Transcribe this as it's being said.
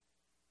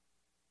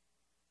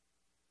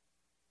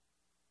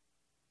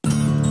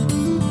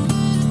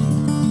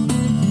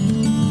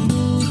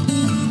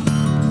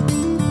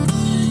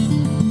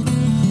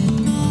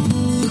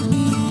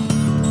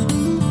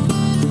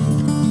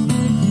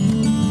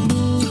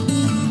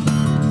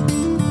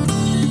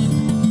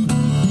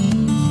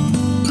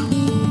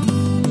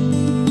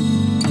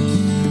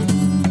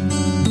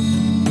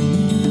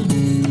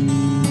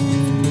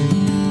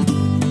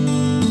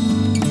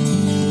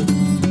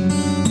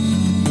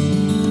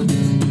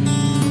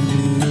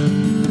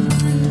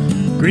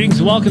Greetings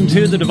and welcome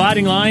to The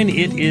Dividing Line.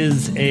 It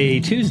is a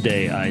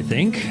Tuesday, I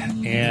think,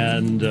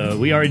 and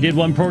we already did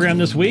one program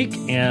this week,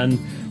 and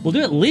we'll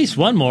do at least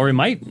one more. We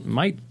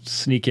might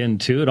sneak in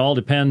two. It all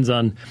depends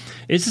on.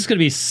 It's just going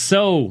to be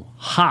so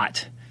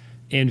hot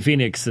in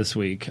Phoenix this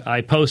week.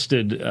 I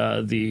posted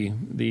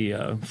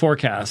the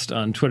forecast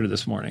on Twitter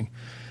this morning,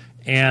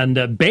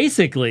 and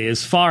basically,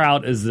 as far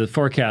out as the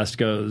forecast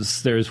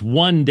goes, there's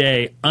one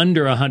day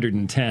under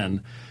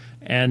 110.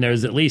 And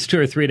there's at least 2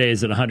 or 3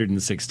 days at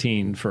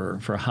 116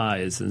 for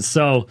highs. And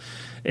so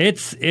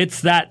it's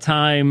that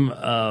time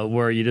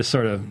where you just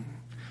sort of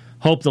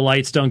hope the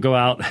lights don't go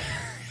out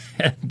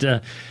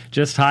and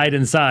just hide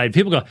inside.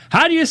 People go,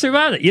 how do you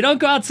survive it? You don't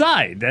go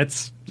outside.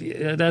 That's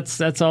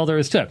all there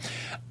is to it.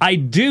 I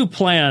do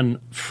plan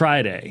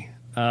Friday,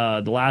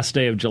 the last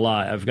day of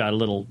July. I've got a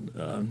little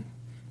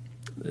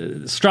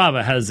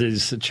Strava has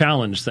these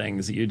challenge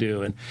things that you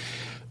do, and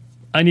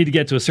I need to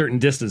get to a certain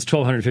distance,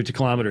 1,250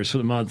 kilometers for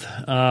the month.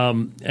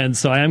 And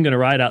so I am going to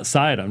ride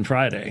outside on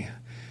Friday,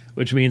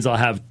 which means I'll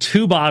have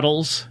 2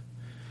 bottles,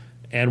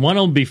 and one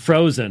will be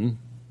frozen,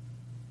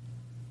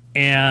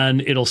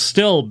 and it'll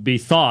still be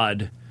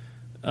thawed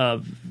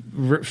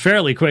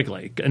fairly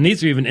quickly. And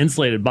these are even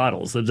insulated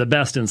bottles, the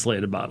best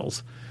insulated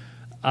bottles,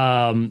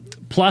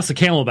 plus a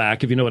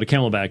Camelback, if you know what a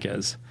Camelback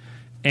is.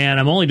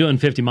 And I'm only doing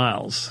 50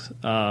 miles.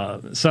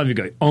 Some of you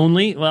go,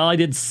 only? Well, I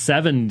did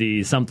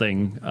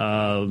 70-something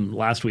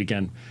last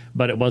weekend,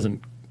 but it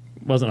wasn't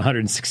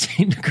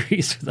 116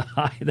 degrees for the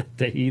high that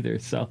day either.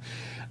 So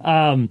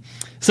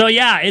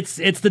yeah, it's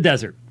the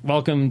desert.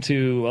 Welcome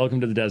to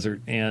the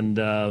desert.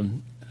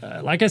 And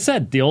like I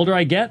said, the older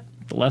I get,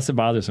 the less it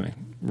bothers me.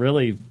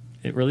 Really,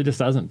 it really just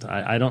doesn't.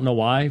 I don't know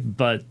why,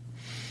 but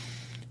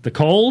the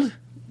cold,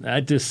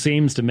 that just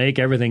seems to make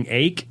everything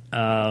ache,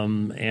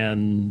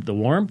 and the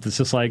warmth, it's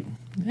just like,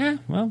 yeah,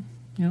 well,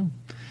 you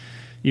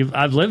know,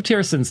 I've lived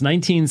here since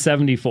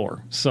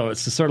 1974, so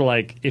it's just sort of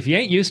like, if you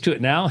ain't used to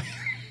it now,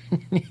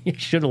 you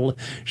should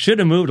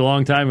have moved a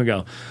long time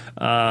ago.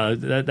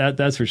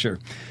 That's for sure.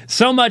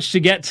 So much to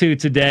get to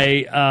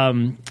today.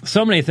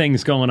 So many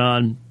things going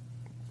on.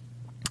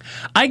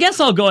 I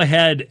guess I'll go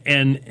ahead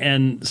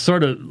and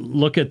sort of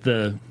look at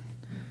the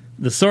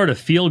sort of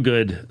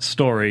feel-good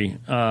story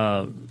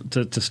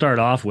to start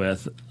off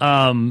with.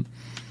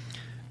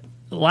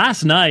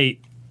 Last night,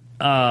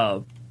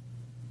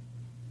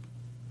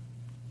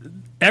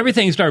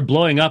 everything started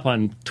blowing up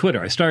on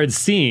Twitter. I started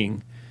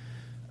seeing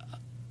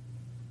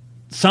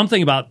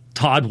something about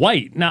Todd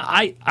White. Now,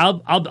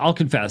 I'll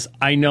confess,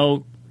 I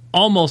know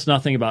almost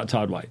nothing about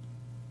Todd White.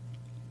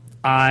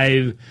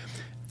 And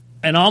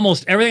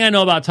almost everything I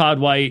know about Todd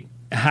White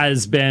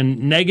has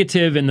been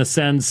negative in the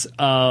sense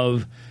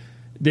of,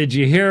 did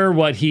you hear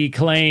what he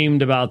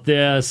claimed about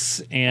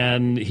this?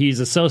 And he's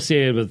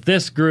associated with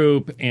this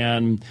group,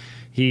 and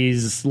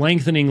he's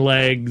lengthening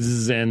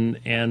legs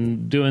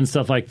and doing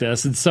stuff like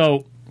this. And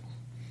so,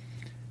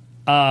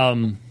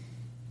 not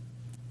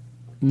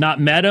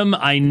met him.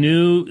 I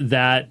knew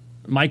that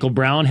Michael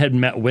Brown had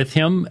met with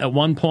him at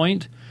one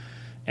point,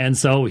 and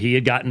so he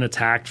had gotten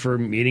attacked for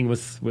meeting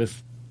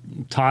with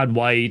Todd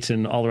White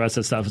and all the rest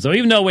of the stuff. So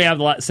even though we have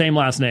the same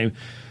last name,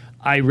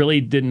 I really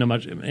didn't know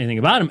anything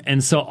about him.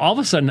 And so all of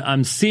a sudden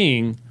I'm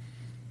seeing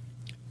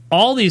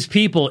all these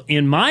people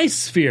in my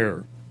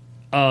sphere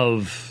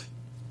of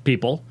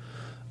people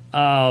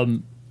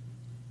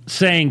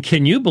saying,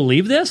 can you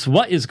believe this?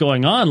 What is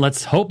going on?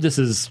 Let's hope this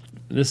is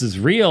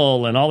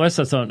real and all that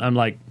stuff. So I'm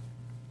like,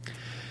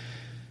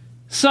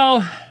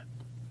 so,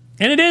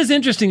 and it is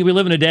interesting that we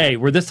live in a day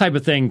where this type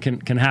of thing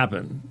can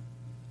happen.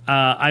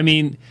 I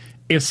mean,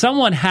 if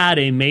someone had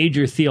a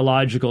major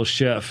theological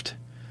shift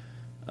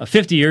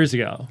 50 years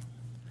ago,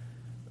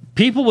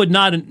 people would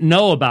not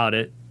know about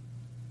it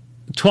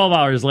 12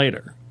 hours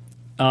later.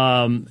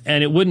 And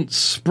it wouldn't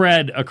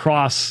spread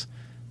across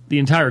the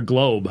entire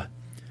globe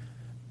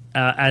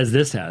as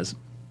this has.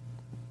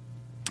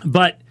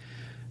 But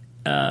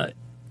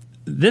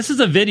this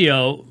is a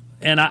video,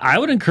 and I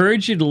would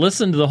encourage you to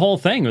listen to the whole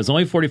thing. It was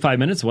only 45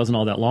 minutes. It wasn't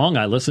all that long.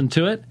 I listened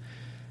to it.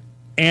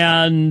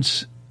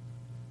 And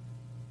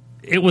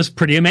it was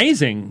pretty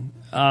amazing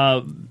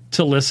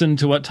to listen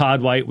to what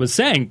Todd White was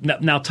saying.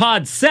 Now,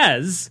 Todd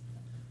says,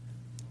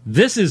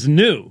 this is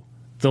new.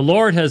 The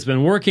Lord has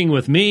been working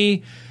with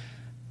me,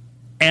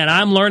 and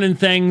I'm learning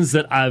things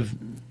that I've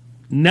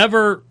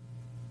never,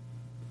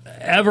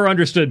 ever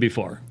understood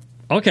before.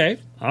 Okay,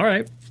 all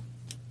right.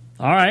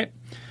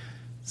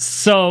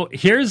 So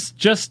here's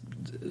just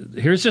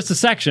a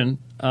section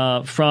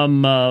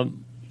from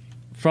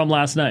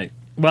last night.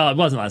 Well, it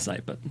wasn't last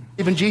night, but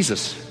even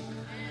Jesus.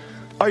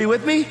 Are you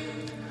with me?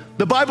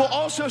 The Bible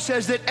also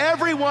says that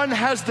everyone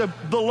has the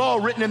law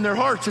written in their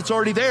hearts. It's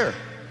already there.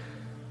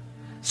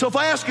 So if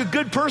I ask a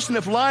good person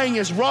if lying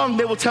is wrong,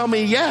 they will tell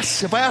me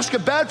yes. If I ask a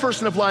bad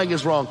person if lying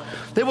is wrong,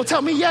 they will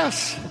tell me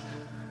yes.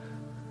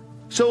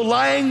 So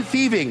lying,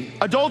 thieving,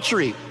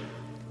 adultery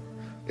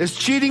is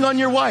cheating on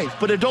your wife.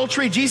 But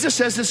adultery, Jesus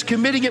says, is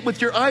committing it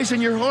with your eyes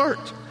and your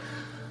heart.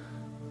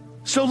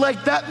 So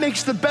like that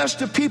makes the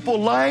best of people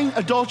lying,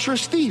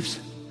 adulterous thieves.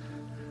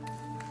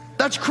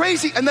 That's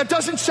crazy. And that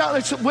doesn't sound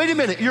like, wait a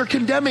minute, you're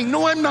condemning.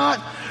 No, I'm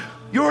not.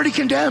 You're already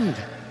condemned.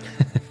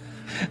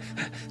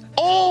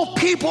 All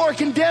people are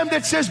condemned,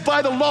 it says,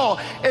 by the law.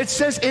 It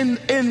says in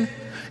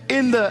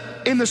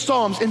the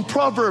Psalms, in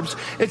Proverbs,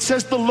 it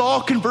says the law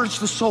converts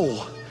the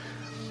soul.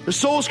 The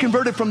soul is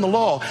converted from the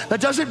law.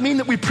 That doesn't mean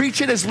that we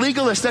preach it as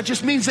legalists. That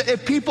just means that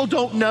if people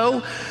don't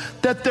know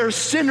that they're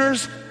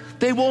sinners,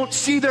 they won't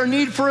see their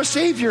need for a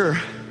Savior.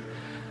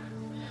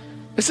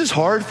 This is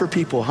hard for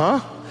people, huh?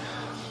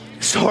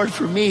 It's hard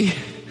for me.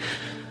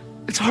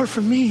 It's hard for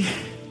me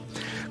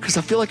because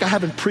I feel like I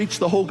haven't preached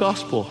the whole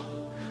gospel.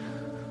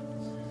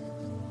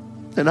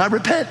 And I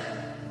repent.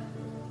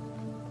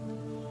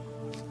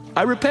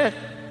 I repent.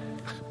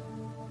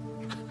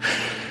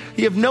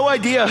 You have no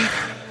idea.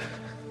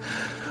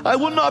 I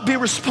will not be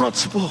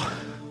responsible.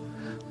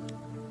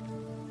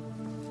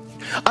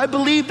 I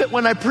believe that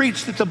when I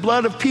preach that the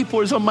blood of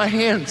people is on my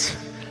hands.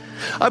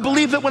 I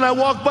believe that when I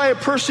walk by a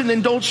person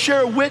and don't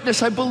share a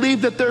witness, I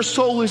believe that their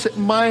soul is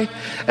in my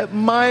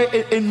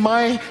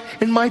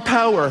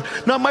power.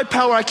 Not my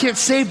power, I can't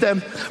save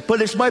them,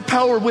 but it's my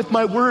power with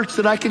my words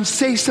that I can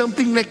say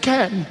something that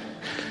can.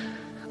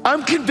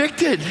 I'm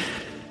convicted.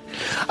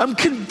 I'm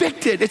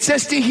convicted. It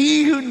says to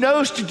he who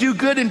knows to do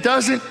good and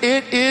doesn't,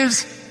 it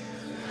is.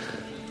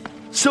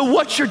 So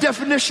what's your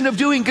definition of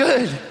doing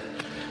good?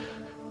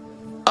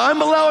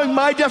 I'm allowing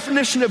my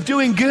definition of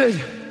doing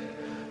good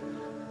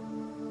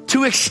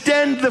to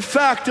extend the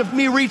fact of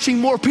me reaching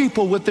more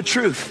people with the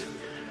truth.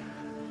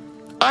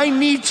 I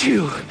need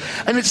to,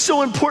 and it's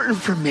so important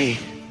for me.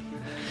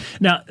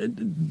 Now,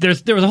 there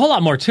was a whole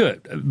lot more to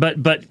it,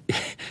 but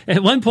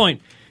at one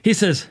point he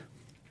says,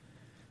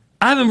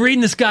 I've been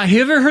reading this guy. Have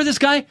you ever heard this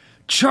guy?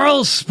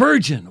 Charles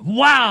Spurgeon.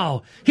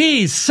 Wow,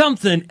 he's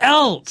something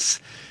else.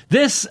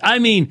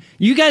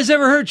 You guys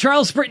ever heard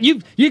Charles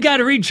Spurgeon? You got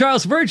to read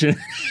Charles Spurgeon.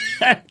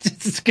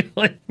 Just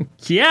going,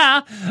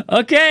 yeah,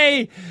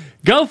 okay,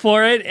 go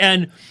for it.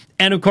 And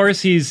of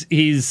course he's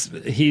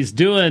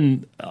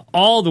doing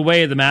all the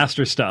Way of the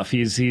Master stuff.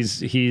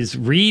 He's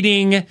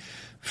reading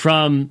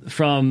from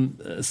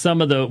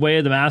some of the Way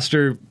of the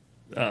Master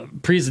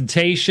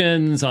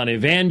presentations on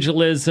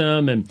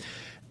evangelism,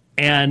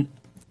 and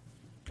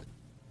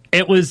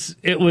it was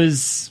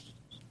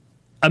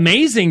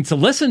amazing to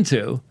listen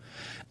to.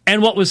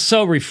 And what was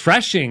so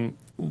refreshing,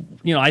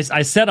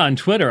 I said on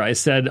Twitter, I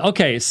said,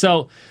 okay,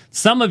 so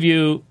some of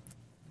you,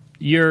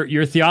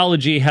 your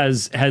theology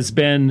has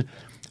been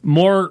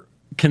more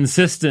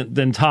consistent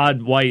than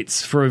Todd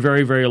White's for a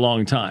very, very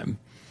long time.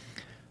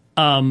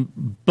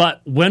 But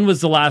when was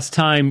the last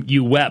time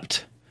you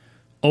wept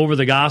over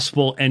the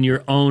gospel and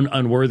your own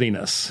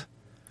unworthiness,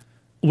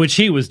 which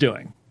he was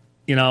doing?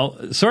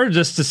 Sort of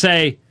just to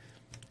say,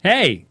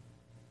 hey,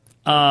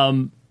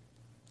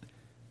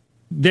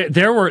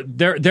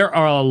 there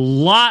are a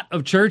lot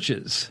of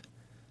churches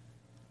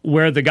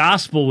where the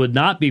gospel would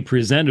not be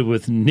presented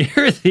with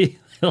near the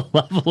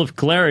level of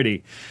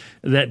clarity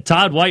that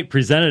Todd White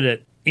presented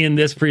it in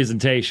this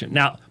presentation.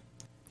 Now,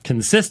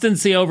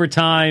 consistency over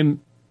time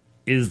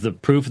is the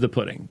proof of the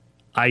pudding.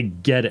 I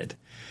get it.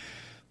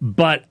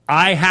 But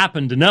I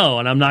happen to know,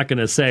 and I'm not going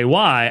to say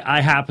why,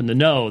 I happen to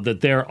know that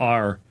there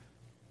are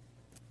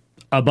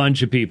a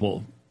bunch of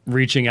people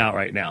reaching out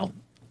right now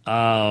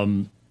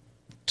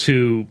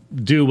to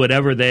do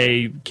whatever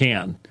they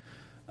can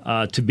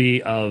to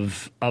be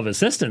of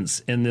assistance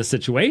in this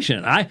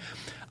situation.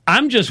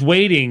 I'm just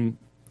waiting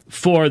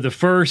for the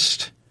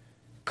first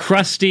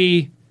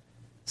crusty,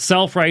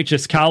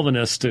 self-righteous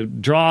Calvinists to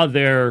draw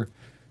their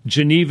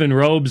Genevan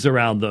robes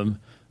around them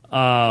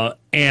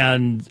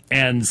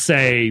and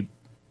say,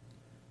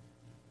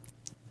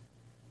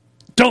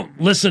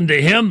 don't listen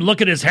to him,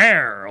 look at his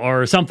hair,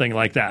 or something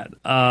like that.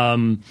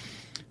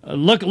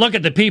 Look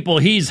at the people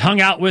he's hung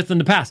out with in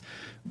the past.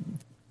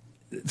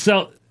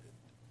 So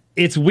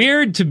it's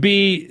weird to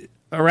be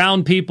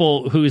around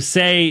people who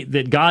say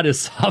that God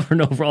is sovereign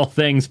over all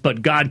things,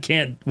 but God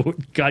can't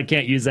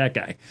use that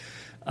guy.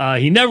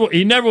 He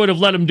never would have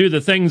let him do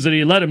the things that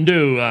he let him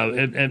do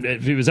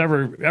if he was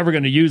ever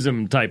going to use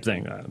him, type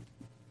thing.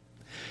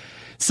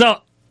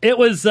 So it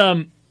was.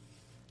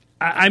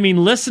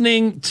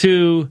 Listening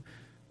to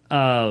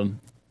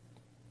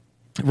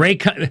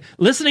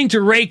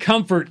Ray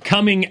Comfort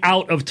coming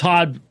out of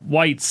Todd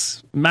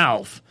White's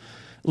mouth,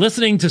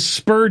 listening to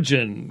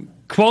Spurgeon,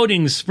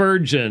 quoting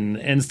Spurgeon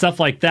and stuff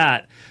like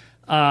that,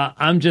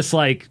 I'm just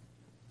like,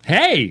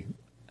 hey,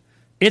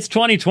 it's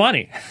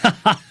 2020.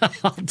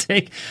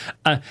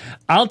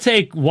 I'll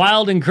take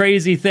wild and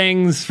crazy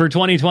things for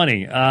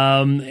 2020,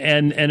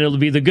 and it'll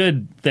be the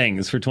good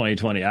things for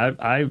 2020.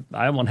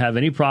 I won't have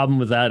any problem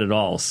with that at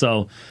all.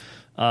 So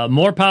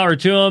more power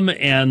to him,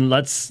 and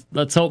let's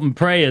hope and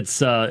pray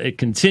it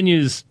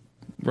continues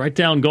right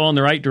down, go in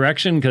the right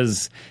direction,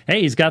 because,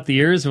 hey, he's got the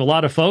ears of a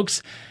lot of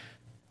folks.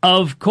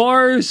 Of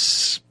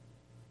course,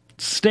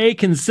 stay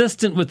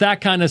consistent with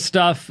that kind of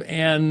stuff,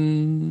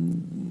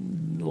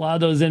 and a lot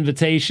of those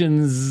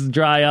invitations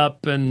dry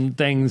up and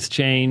things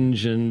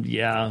change, and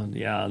yeah,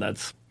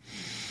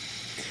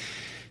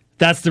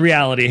 that's the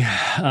reality.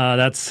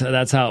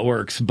 That's how it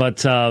works. But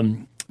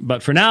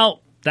for now,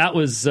 that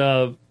was.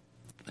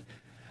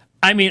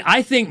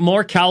 I think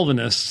more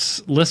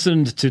Calvinists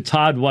listened to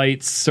Todd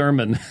White's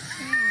sermon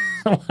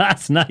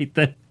last night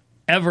than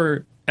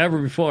ever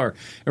before.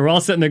 And we're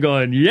all sitting there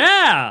going,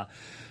 yeah.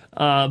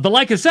 But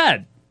like I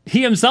said,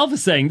 he himself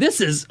is saying,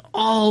 this is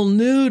all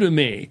new to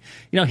me.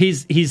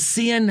 He's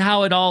seeing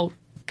how it all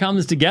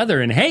comes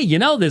together. And hey,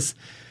 this,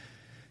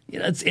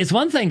 it's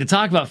one thing to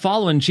talk about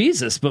following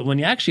Jesus, but when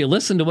you actually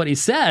listen to what he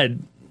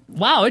said,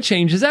 wow, it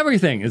changes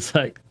everything. It's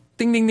like,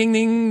 ding, ding, ding,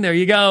 ding, there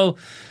you go.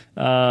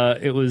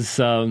 It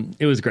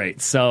was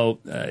great. So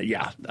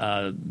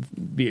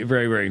be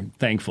very, very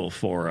thankful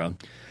for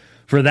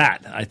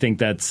that. I think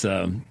that's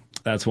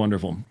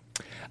wonderful.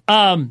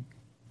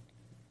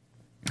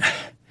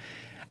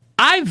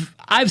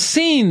 I've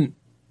seen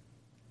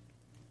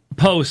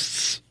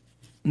posts,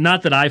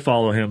 not that I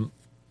follow him,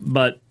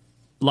 but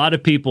a lot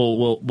of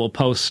people will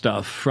post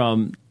stuff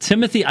from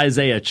Timothy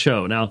Isaiah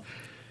Cho. Now,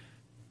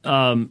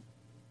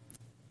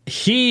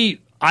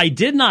 I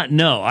did not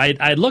know.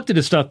 I looked at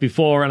his stuff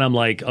before, and I'm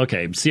like,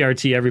 okay,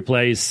 CRT every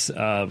place,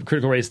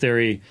 critical race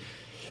theory,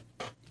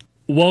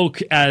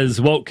 woke as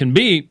woke can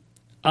be.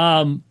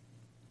 So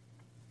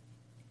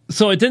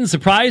it didn't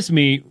surprise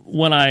me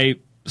when I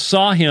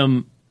saw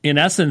him, in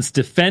essence,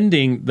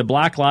 defending the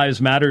Black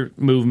Lives Matter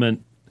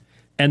movement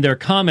and their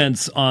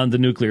comments on the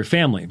nuclear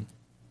family.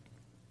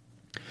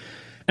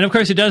 And of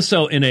course, he does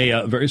so in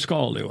a very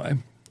scholarly way.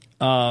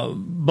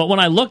 But when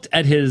I looked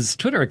at his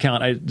Twitter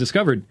account, I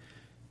discovered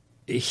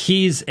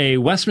he's a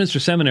Westminster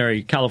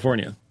Seminary,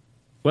 California.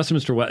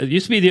 Westminster West. It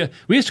used to be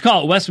we used to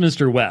call it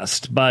Westminster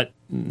West, but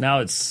now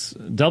it's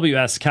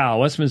WS Cal,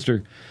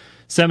 Westminster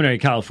Seminary,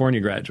 California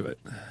graduate.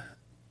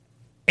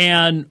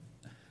 And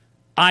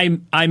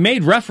I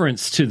made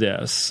reference to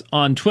this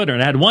on Twitter,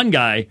 and I had one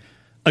guy,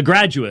 a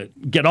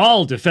graduate, get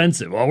all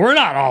defensive. Well, we're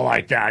not all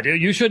like that.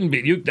 You shouldn't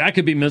be. That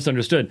could be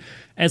misunderstood.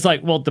 And it's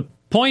like, well, the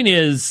point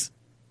is,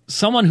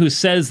 someone who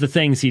says the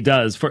things he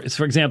does, for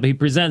example, he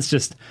presents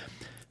just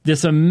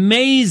this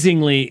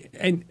amazingly,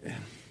 and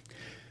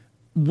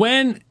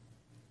when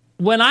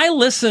I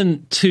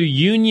listen to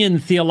Union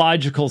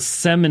Theological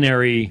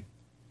Seminary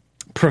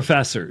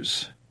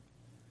professors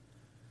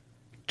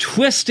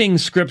twisting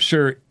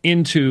scripture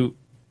into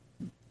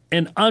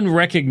an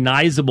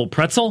unrecognizable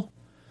pretzel,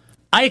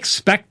 I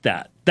expect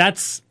that.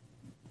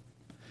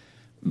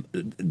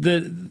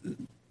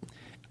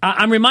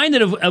 I'm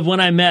reminded of when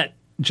I met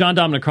John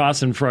Dominic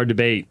Crossan for our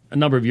debate a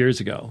number of years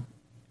ago.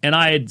 And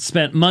I had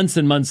spent months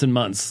and months and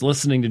months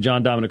listening to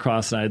John Dominic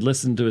Crossan. I had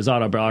listened to his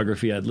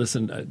autobiography. I'd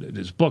listened to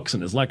his books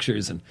and his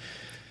lectures. And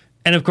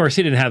of course,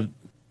 he didn't have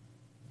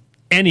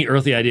any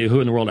earthly idea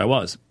who in the world I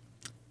was.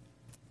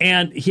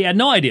 And he had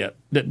no idea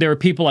that there were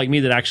people like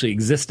me that actually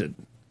existed.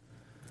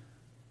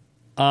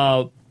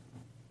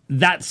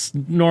 That's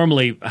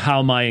normally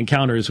how my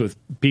encounters with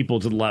people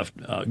to the left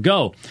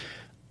go.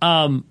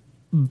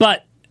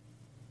 But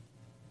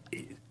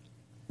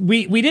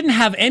we didn't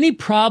have any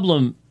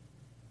problem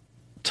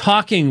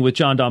talking with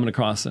John Dominic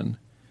Crossan,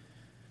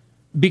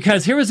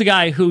 because here was a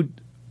guy who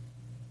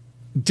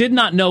did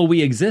not know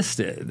we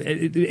existed.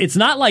 It's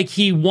not like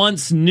he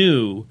once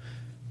knew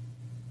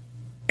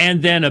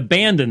and then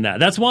abandoned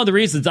that. That's one of the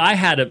reasons I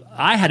had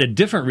a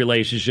different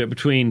relationship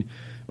between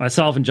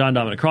myself and John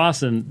Dominic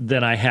Crossan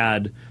than I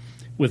had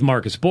with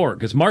Marcus Borg,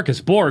 because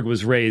Marcus Borg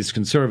was raised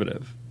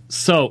conservative.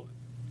 So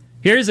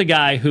here's a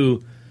guy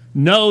who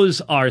knows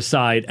our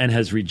side and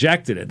has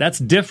rejected it. That's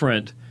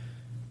different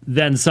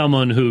than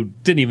someone who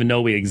didn't even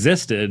know we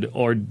existed,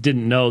 or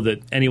didn't know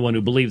that anyone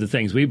who believed the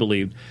things we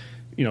believed,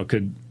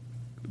 could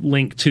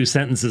link two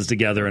sentences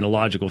together in a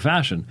logical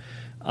fashion.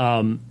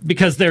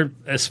 Because they're,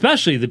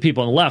 especially the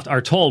people on the left,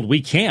 are told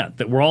we can't,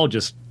 that we're all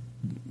just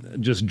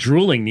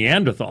drooling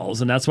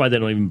Neanderthals, and that's why they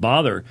don't even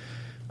bother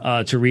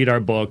to read our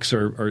books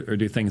or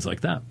do things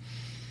like that.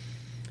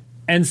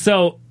 And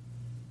so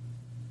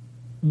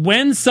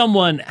when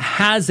someone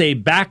has a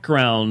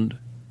background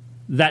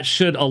that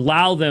should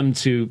allow them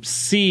to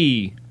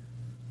see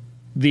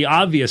the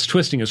obvious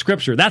twisting of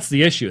Scripture, that's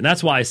the issue. And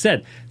that's why I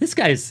said, this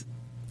guy's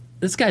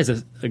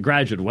a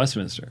graduate of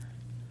Westminster.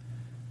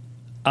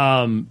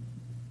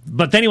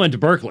 But then he went to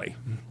Berkeley.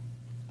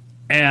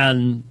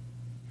 And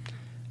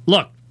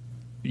look,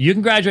 you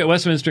can graduate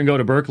Westminster and go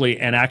to Berkeley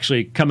and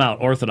actually come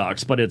out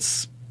Orthodox, but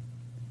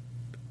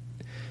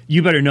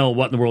you better know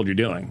what in the world you're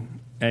doing.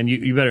 And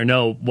you better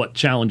know what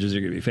challenges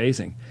you're going to be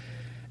facing.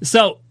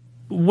 So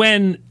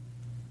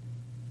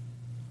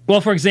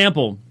for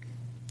example,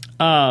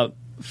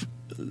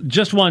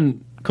 just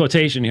one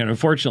quotation here, and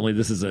unfortunately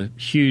this is a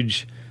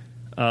huge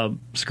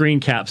screen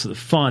cap, so the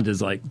font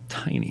is like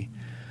tiny.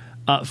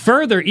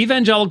 Further,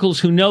 evangelicals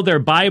who know their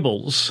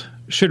Bibles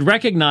should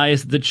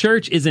recognize the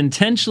church is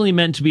intentionally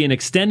meant to be an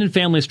extended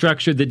family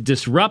structure that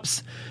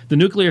disrupts the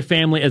nuclear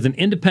family as an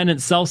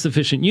independent,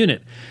 self-sufficient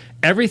unit.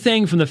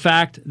 Everything from the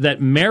fact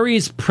that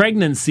Mary's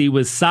pregnancy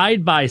was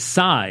side by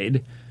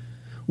side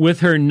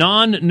with her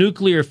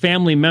non-nuclear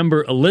family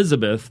member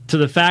Elizabeth, to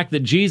the fact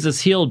that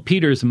Jesus healed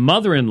Peter's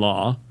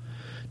mother-in-law,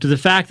 to the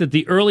fact that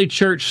the early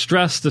church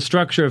stressed the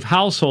structure of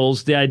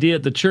households, the idea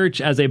that the church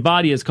as a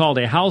body is called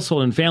a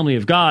household and family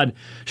of God,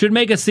 should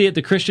make us see that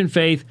the Christian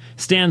faith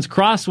stands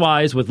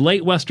crosswise with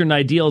late Western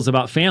ideals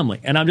about family.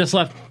 And I'm just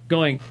left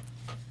going,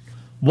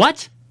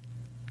 what?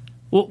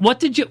 What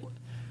did you...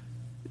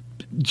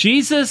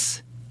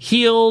 Jesus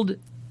healed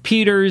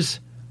Peter's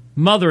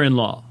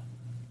mother-in-law.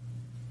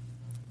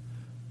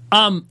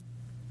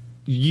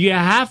 You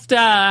have to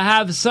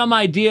have some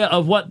idea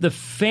of what the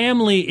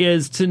family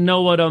is to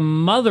know what a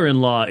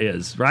mother-in-law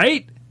is,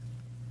 right?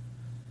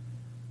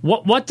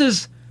 What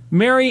does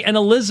Mary and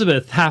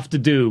Elizabeth have to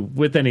do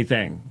with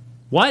anything?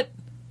 What?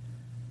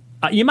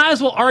 You might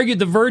as well argue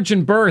the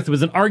virgin birth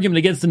was an argument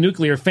against the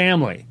nuclear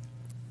family.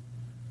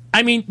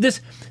 I mean,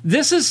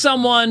 this is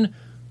someone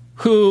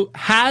who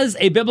has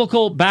a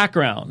biblical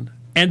background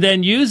and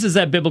then uses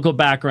that biblical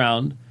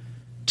background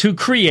to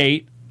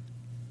create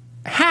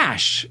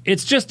hash.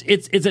 It's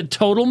a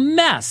total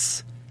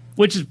mess,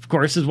 which of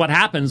course is what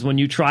happens when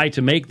you try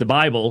to make the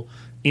Bible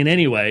in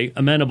any way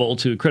amenable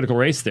to critical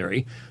race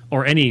theory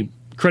or any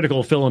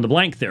critical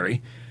fill-in-the-blank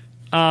theory.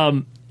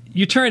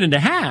 You turn it into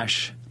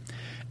hash.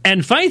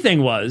 And funny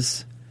thing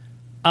was,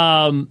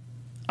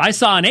 I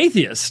saw an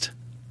atheist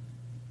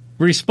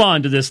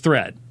respond to this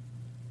thread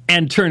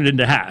and turn it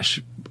into hash,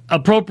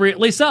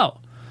 appropriately so,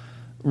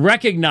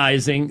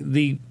 recognizing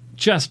the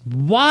just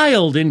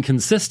wild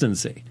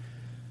inconsistency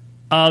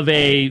of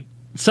a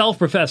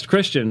self-professed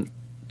Christian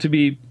to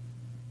be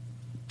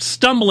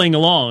stumbling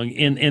along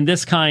in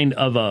this kind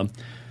of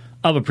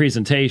a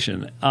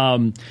presentation.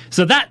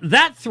 So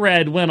that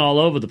thread went all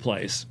over the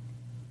place.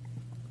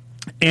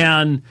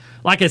 And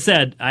like I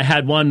said, I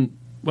had one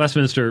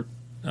Westminster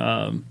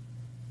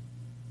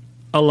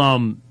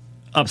alum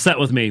upset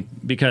with me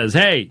because,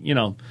 hey,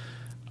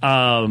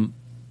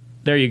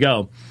 there you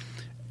go.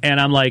 And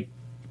I'm like,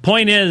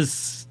 point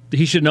is,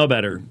 he should know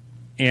better.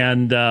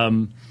 And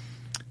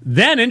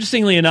then,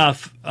 interestingly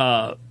enough,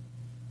 I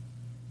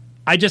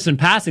just in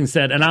passing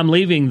said, and I'm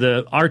leaving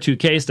the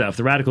R2K stuff,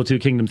 the Radical Two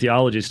Kingdom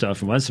Theology stuff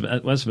from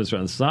Westminster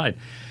on the side.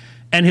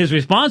 And his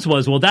response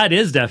was, well, that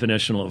is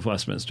definitional of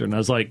Westminster. And I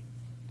was like,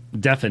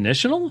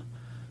 definitional?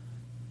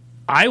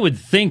 I would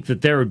think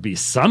that there would be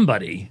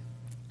somebody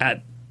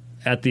at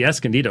the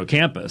Escondido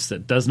campus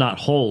that does not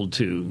hold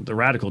to the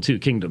Radical Two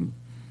Kingdom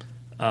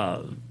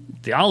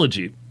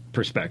theology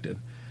perspective.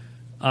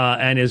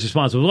 And his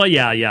response was, well,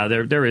 yeah,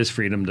 there is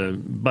freedom to,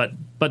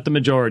 but the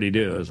majority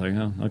do. I was like,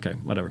 oh, okay,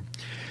 whatever.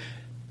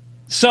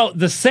 So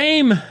the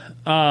same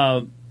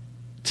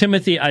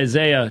Timothy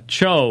Isaiah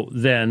Cho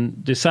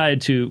then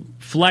decided to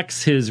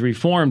flex his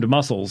reformed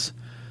muscles.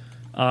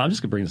 I'm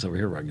just going to bring this over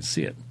here where I can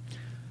see it.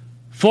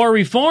 For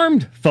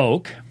reformed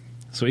folk,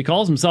 so he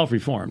calls himself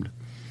reformed,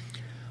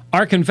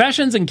 our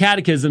confessions and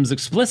catechisms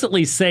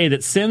explicitly say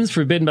that sins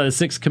forbidden by the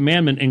Sixth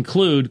Commandment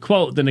include,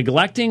 quote, the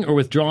neglecting or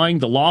withdrawing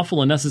the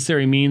lawful and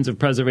necessary means of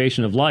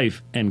preservation of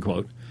life, end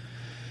quote.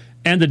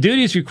 And the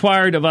duties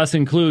required of us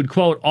include,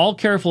 quote, all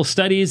careful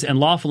studies and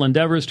lawful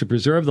endeavors to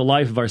preserve the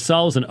life of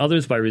ourselves and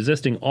others by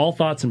resisting all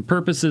thoughts and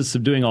purposes,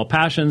 subduing all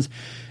passions,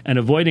 and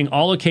avoiding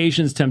all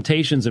occasions,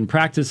 temptations, and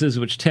practices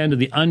which tend to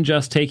the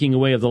unjust taking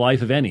away of the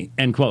life of any,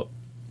 end quote.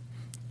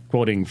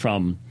 Quoting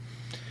from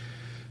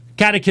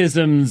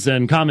catechisms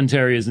and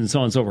commentaries and so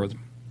on and so forth.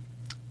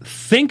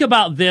 Think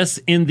about this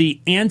in the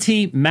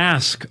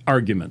anti-mask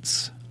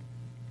arguments.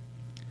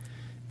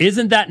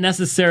 Isn't that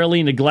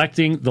necessarily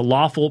neglecting the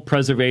lawful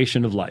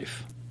preservation of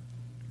life?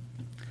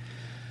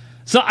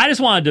 So I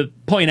just wanted to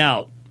point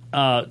out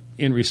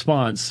in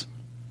response,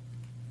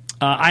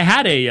 I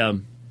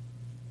had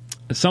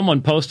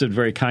someone posted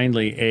very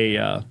kindly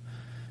and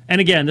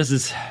again, this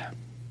is,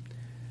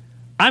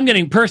 I'm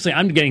getting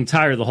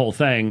tired of the whole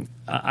thing.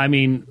 I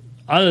mean,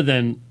 other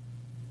than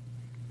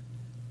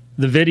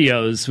the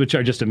videos, which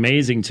are just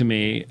amazing to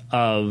me,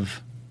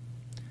 of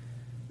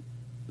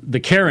the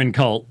Karen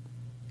cult,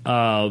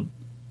 macing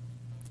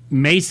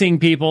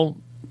people,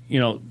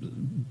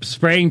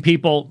 spraying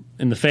people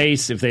in the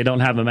face if they don't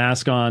have a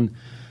mask on,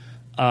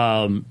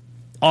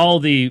 all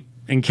the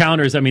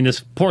encounters. I mean,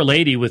 this poor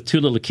lady with two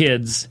little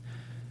kids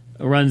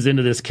runs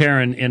into this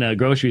Karen in a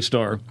grocery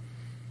store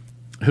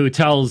who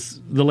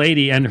tells the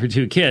lady and her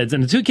two kids,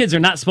 and the two kids are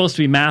not supposed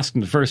to be masked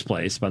in the first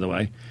place, by the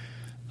way,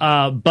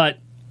 but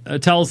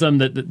tells them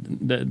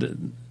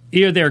that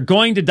either they're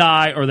going to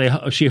die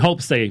or she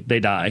hopes they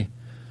die.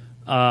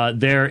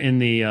 There in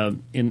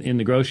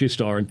the grocery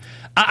store, and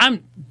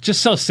I'm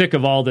just so sick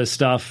of all this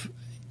stuff,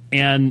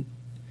 and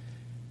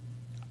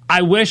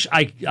I wish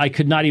I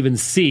could not even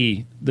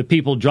see the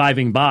people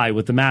driving by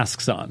with the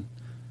masks on,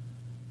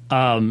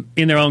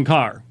 in their own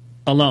car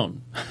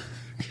alone,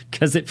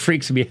 because it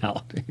freaks me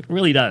out. It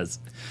really does.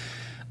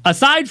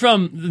 Aside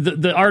from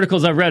the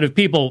articles I've read of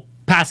people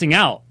passing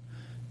out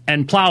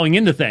and plowing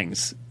into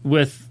things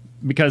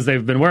because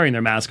they've been wearing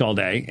their mask all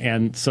day,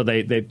 and so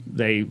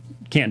they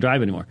can't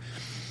drive anymore.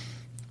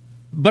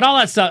 But all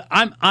that stuff,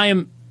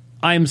 I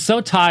am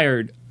so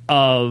tired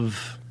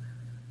of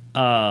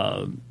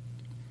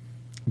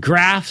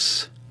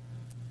graphs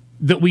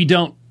that we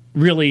don't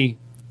really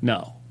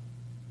know.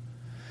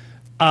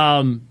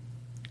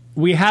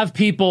 We have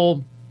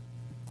people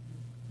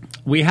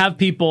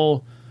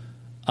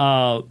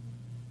who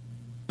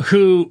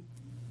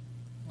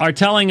are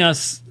telling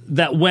us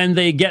that when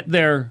they get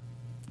their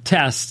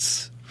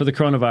tests for the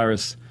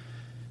coronavirus,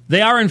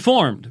 they are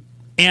informed.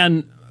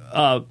 And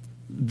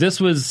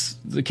this was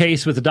the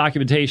case with the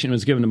documentation that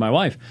was given to my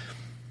wife.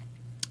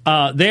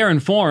 They are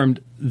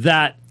informed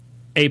that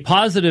a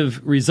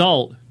positive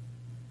result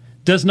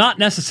does not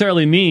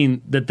necessarily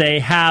mean that they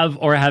have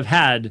or have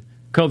had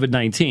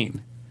COVID-19,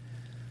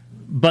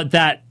 but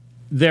that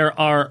there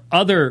are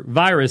other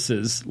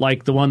viruses,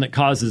 like the one that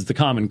causes the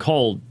common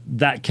cold,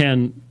 that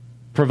can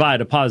provide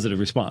a positive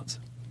response.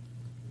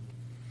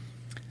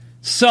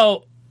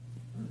 So,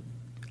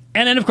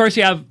 and then, of course,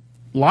 you have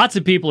lots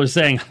of people are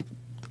saying,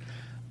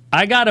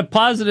 I got a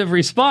positive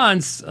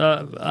response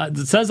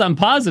that says I'm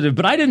positive,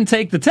 but I didn't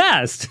take the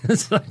test.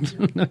 It's like,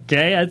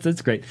 okay,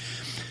 that's great.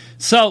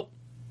 So,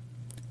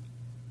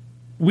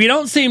 we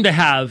don't seem to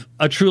have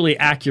a truly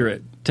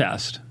accurate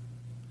test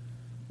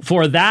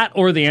for that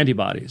or the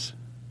antibodies.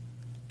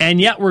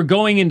 And yet we're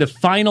going into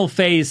final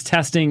phase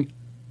testing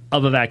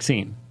of a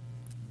vaccine.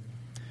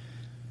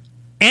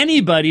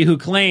 Anybody who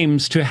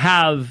claims to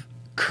have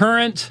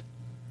current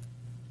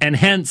and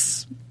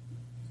hence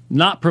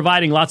not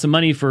providing lots of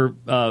money for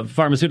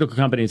pharmaceutical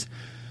companies,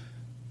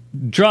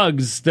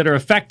 drugs that are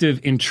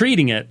effective in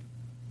treating it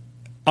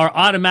are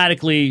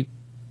automatically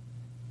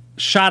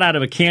shot out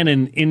of a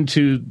cannon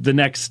into the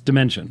next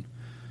dimension.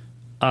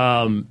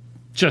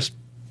 Just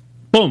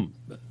boom.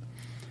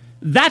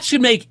 That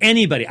should make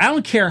anybody, I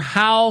don't care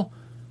how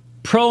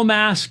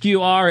pro-mask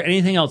you are or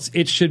anything else,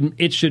 it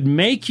should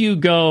make you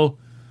go,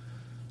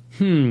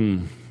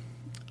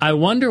 I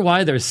wonder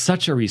why there's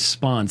such a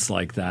response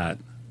like that.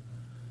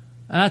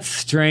 That's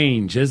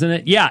strange, isn't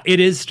it? Yeah, it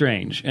is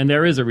strange, and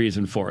there is a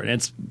reason for it.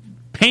 It's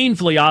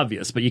painfully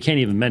obvious, but you can't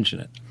even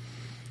mention it.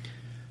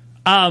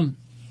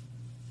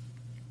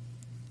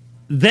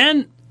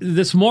 Then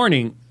this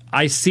morning,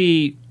 I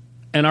see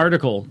an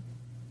article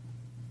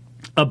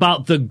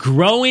about the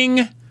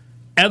growing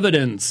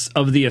evidence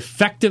of the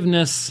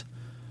effectiveness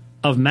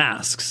of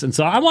masks. And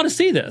so I want to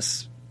see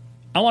this.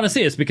 I want to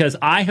see this because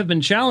I have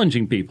been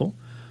challenging people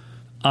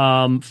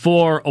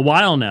for a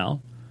while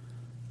now.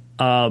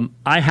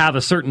 I have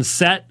a certain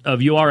set of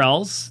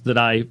URLs that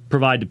I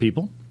provide to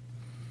people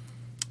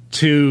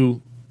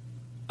to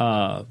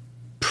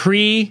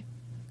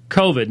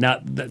pre-COVID. Now,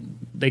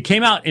 they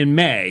came out in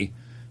May,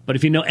 but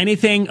if you know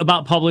anything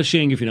about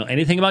publishing, if you know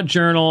anything about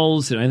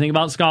journals, you know anything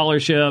about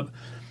scholarship,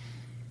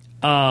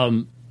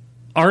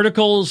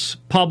 articles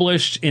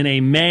published in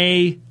a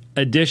May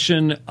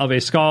edition of a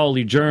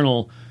scholarly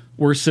journal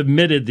were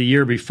submitted the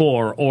year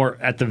before, or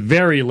at the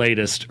very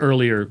latest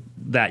earlier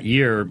that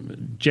year,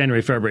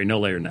 January, February, no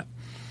later than that.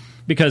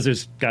 Because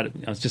it's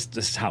just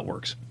this is how it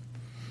works.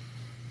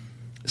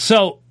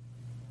 So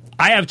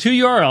I have two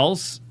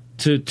URLs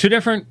to two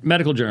different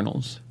medical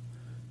journals,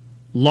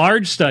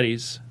 large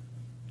studies,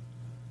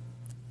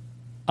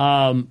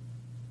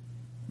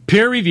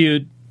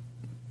 peer-reviewed.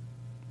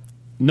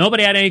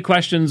 Nobody had any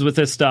questions with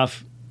this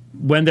stuff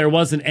when there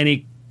wasn't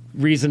any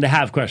reason to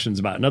have questions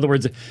about it. In other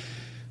words,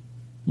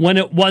 when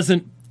it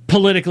wasn't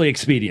politically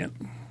expedient.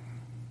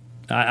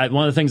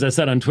 One of the things I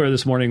said on Twitter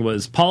this morning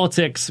was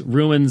politics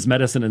ruins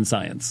medicine and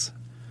science.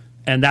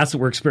 And that's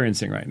what we're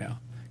experiencing right now.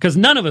 Because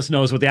none of us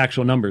knows what the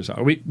actual numbers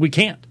are. We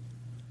can't.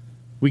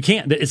 We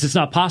can't. It's just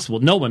not possible.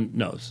 No one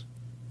knows.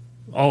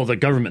 Oh, the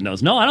government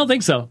knows. No, I don't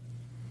think so.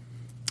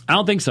 I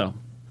don't think so.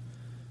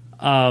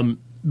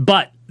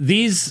 But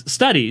these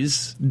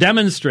studies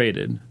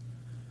demonstrated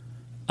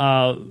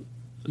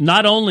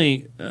not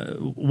only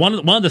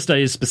one of the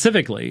studies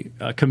specifically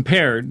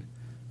compared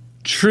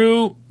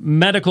true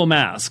medical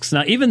masks.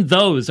 Now, even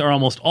those are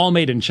almost all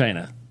made in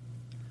China,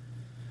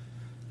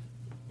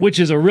 which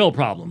is a real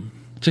problem.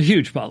 It's a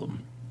huge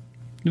problem.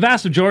 The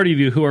vast majority of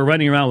you who are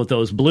running around with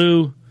those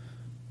blue,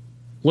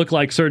 look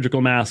like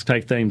surgical mask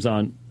type things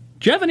on,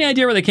 do you have any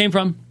idea where they came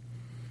from?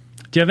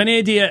 Do you have any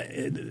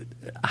idea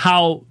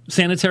how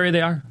sanitary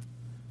they are?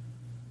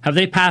 Have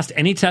they passed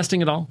any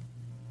testing at all?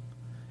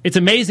 It's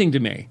amazing to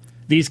me.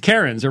 These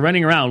Karens are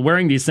running around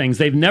wearing these things.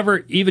 They've never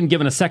even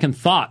given a second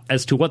thought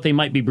as to what they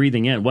might be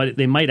breathing in, what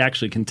they might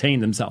actually contain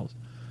themselves,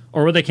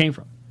 or where they came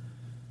from.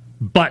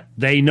 But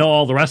they know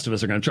all the rest of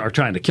us are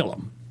trying to kill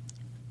them.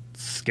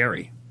 It's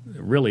scary.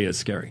 It really is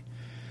scary.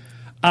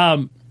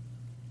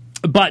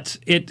 But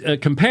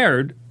it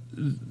compared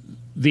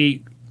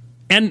the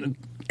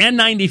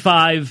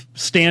N95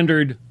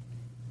 standard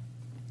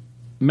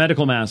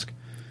medical mask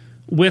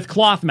with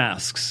cloth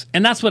masks.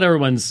 And that's what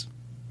everyone's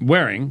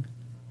wearing,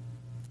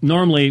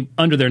 normally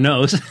under their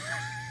nose,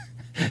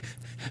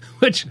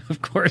 which,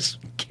 of course,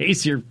 in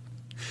case you're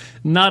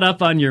not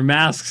up on your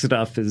mask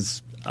stuff,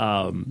 is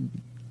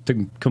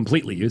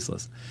completely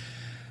useless.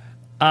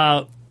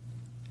 And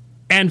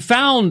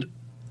found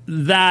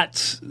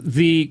that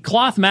the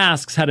cloth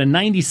masks had a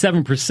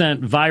 97%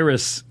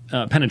 virus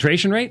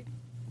penetration rate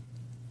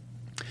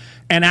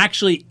and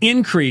actually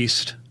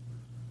increased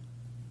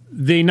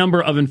the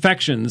number of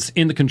infections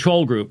in the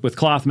control group with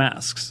cloth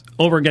masks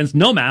over against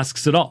no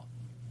masks at all.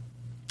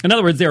 In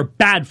other words, they're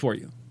bad for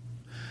you.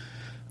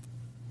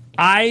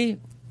 I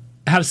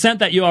have sent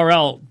that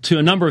URL to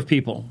a number of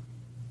people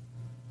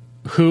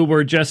who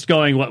were just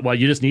going, well,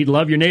 you just need to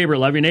love your neighbor,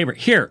 love your neighbor.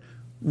 Here,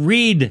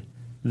 read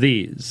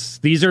these.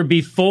 These are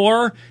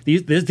before,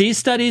 these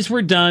studies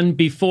were done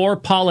before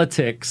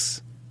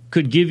politics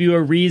could give you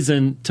a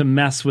reason to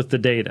mess with the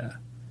data.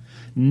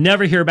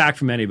 Never hear back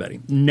from anybody.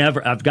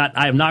 Never. I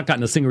have not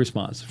gotten a single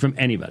response from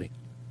anybody.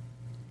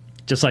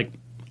 Just like,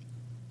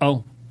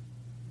 oh,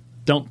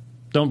 don't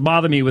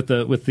bother me with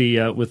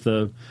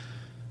the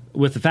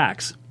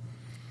facts.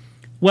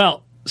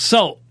 Well,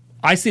 so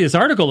I see this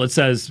article that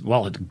says,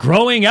 well, it's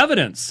growing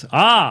evidence.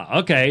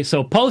 Okay,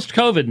 so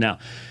post-COVID now.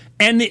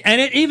 And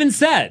it even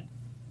said,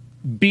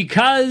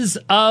 because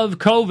of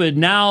COVID,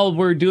 now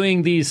we're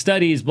doing these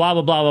studies, blah,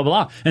 blah, blah, blah,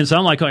 blah. And so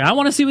I'm like, I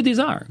want to see what these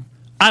are.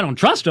 I don't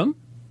trust them.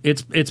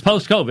 It's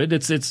post-COVID.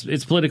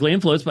 It's politically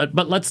influenced,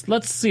 but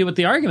let's see what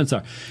the arguments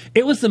are.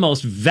 It was the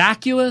most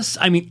vacuous.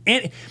 I mean,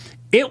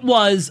 it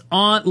was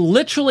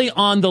literally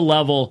on the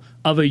level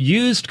of a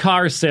used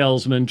car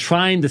salesman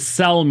trying to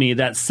sell me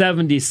that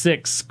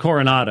 76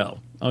 Coronado,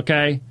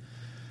 okay?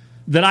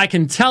 That I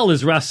can tell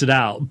is rusted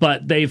out,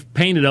 but they've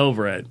painted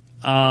over it.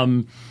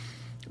 But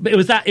it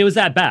was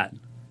that bad.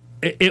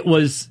 It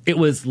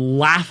was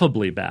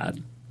laughably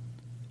bad.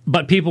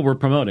 But people were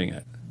promoting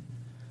it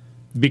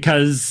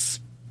because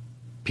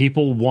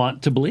people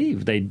want to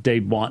believe. They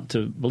want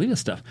to believe this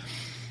stuff.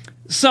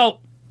 So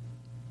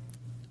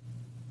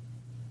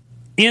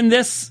in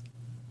this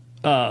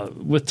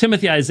with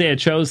Timothy Isaiah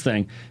Cho's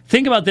thing,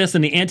 think about this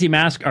in the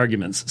anti-mask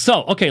arguments.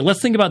 So, okay,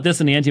 let's think about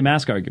this in the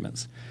anti-mask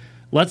arguments.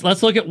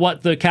 Let's look at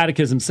what the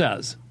Catechism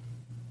says.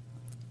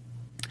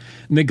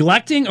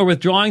 Neglecting or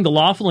withdrawing the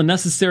lawful and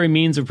necessary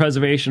means of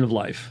preservation of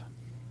life,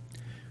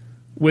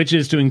 which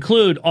is to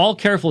include all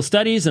careful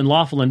studies and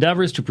lawful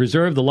endeavors to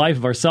preserve the life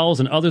of ourselves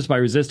and others by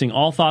resisting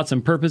all thoughts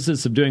and purposes,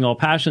 subduing all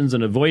passions,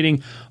 and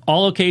avoiding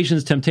all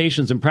occasions,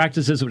 temptations, and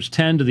practices which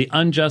tend to the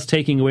unjust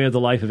taking away of the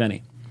life of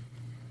any.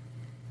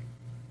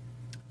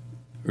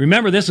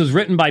 Remember, this was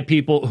written by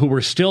people who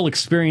were still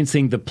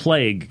experiencing the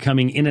plague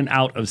coming in and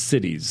out of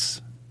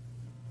cities.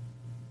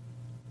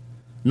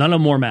 None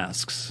of more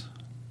masks.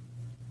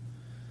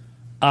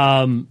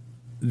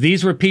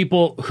 These were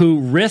people who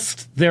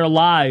risked their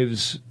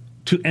lives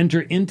to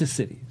enter into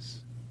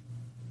cities.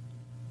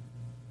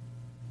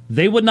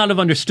 They would not have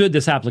understood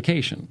this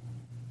application.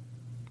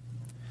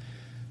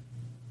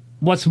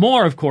 What's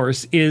more, of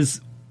course,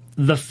 is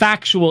the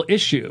factual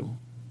issue.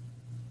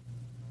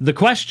 The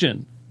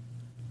question,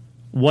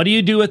 what do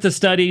you do with the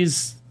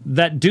studies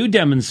that do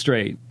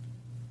demonstrate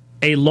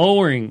a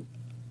lowering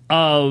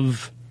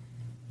of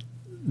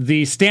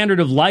the standard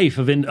of life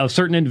of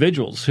certain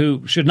individuals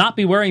who should not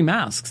be wearing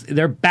masks?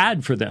 They're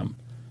bad for them.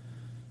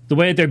 The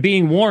way that they're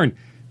being worn,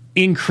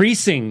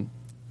 increasing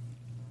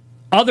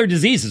other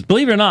diseases.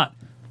 Believe it or not,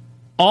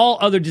 all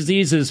other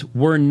diseases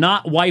were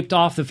not wiped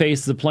off the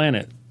face of the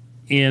planet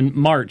in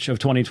March of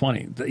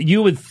 2020.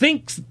 You would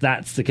think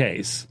that's the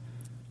case,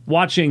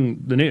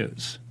 watching the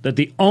news, that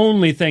the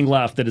only thing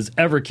left that has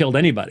ever killed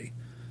anybody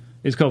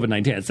is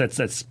COVID-19.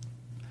 That's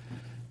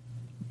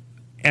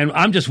and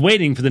I'm just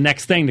waiting for the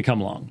next thing to come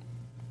along.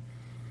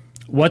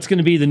 What's going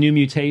to be the new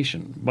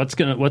mutation? What's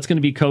going to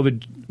be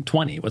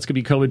COVID-20? What's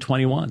going to be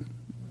COVID-21?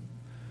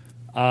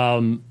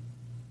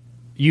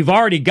 You've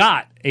already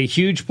got a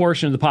huge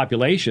portion of the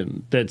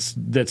population that's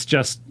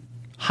just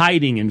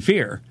hiding in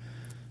fear.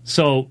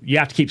 So you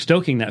have to keep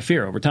stoking that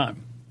fear over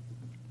time.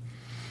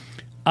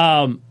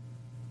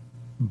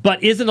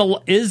 But is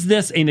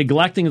this a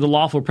neglecting of the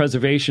lawful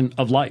preservation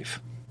of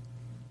life?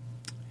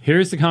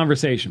 Here's the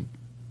conversation.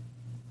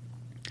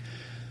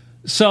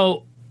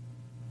 So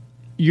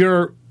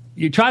you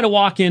try to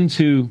walk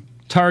into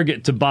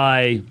Target to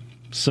buy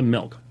some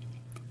milk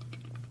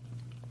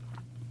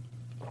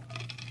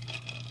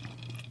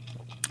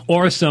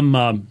or some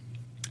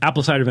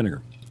apple cider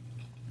vinegar.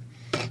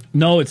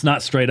 No, it's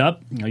not straight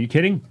up. Are you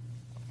kidding?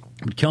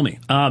 It would kill me.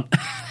 But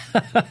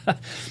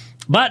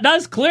it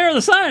does clear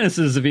the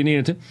sinuses if you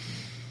needed to.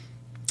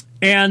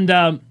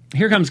 And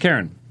here comes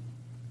Karen.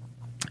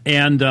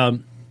 And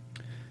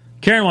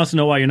Karen wants to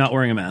know why you're not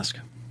wearing a mask.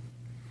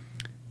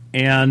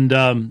 And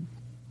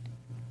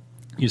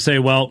you say,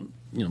 well,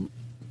 you're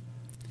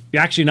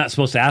actually not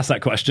supposed to ask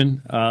that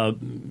question. A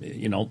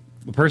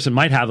person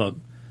might have a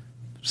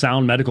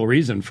sound medical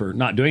reason for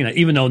not doing that,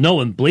 even though no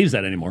one believes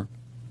that anymore.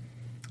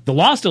 The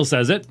law still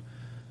says it.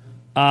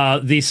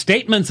 The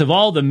statements of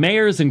all the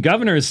mayors and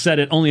governors said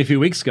it only a few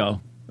weeks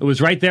ago. It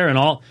was right there, and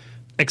all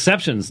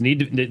exceptions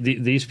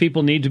these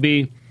people need to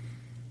be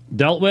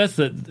dealt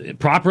with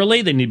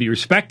properly. They need to be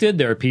respected.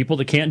 There are people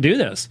that can't do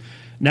this.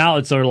 Now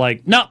it's sort of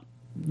like, no,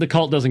 the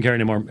cult doesn't care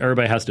anymore.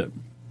 Everybody has to.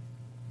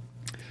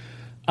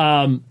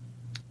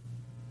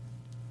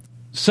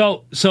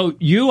 So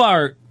you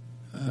are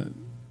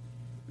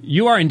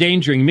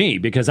endangering me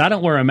because I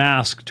don't wear a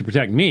mask to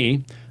protect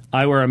me.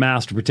 I wear a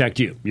mask to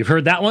protect you. You've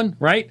heard that one,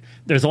 right?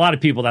 There's a lot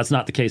of people that's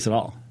not the case at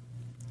all.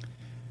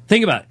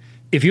 Think about it.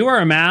 If you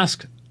wear a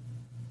mask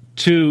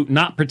to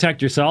not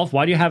protect yourself,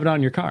 why do you have it on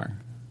in your car?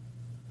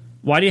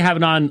 Why do you have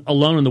it on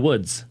alone in the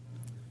woods?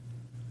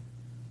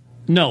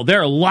 No, there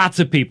are lots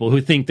of people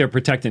who think they're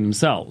protecting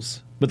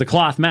themselves with a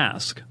cloth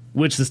mask,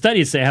 which the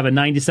studies say have a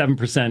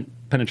 97%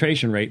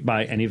 penetration rate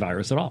by any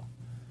virus at all.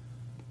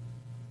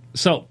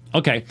 So,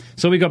 okay,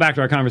 so we go back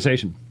to our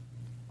conversation.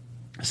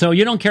 So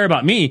you don't care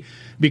about me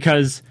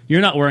because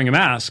you're not wearing a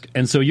mask,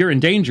 and so you're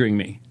endangering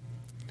me.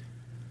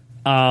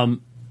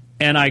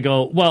 And I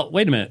go, well,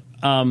 wait a minute.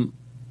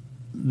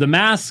 The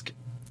mask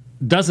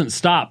doesn't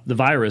stop the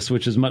virus,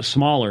 which is much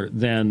smaller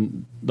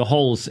than the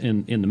holes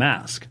in the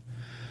mask.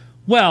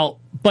 Well,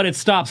 but it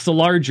stops the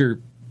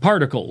larger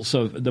particles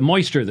of the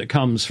moisture that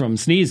comes from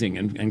sneezing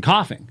and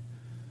coughing.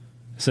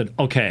 I said,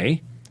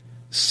 okay,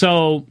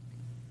 so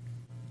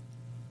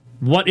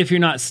what if you're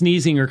not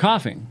sneezing or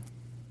coughing?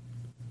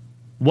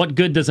 What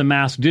good does a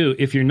mask do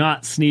if you're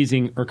not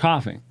sneezing or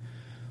coughing?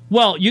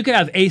 Well, you could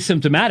have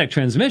asymptomatic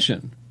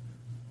transmission.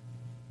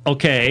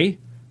 Okay,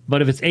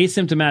 but if it's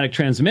asymptomatic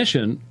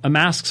transmission, a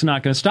mask's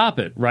not going to stop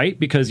it, right?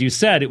 Because you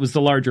said it was the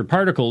larger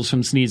particles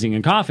from sneezing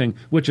and coughing,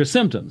 which are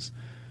symptoms.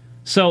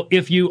 So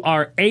if you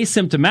are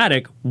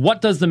asymptomatic, what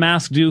does the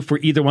mask do for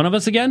either one of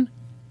us again?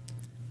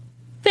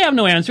 They have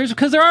no answers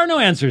because there are no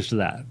answers to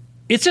that.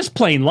 It's just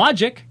plain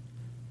logic.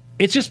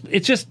 It's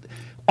just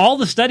all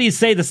the studies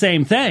say the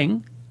same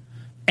thing.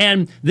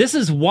 And this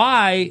is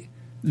why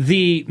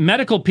the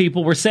medical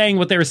people were saying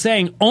what they were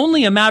saying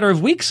only a matter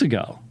of weeks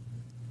ago.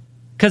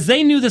 Because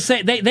they knew the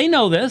same. They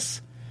know this.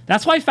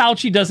 That's why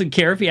Fauci doesn't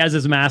care if he has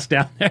his mask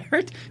down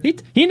there.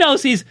 He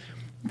knows he's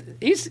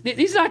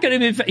not going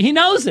to be. He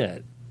knows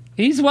it.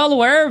 He's well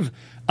aware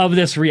of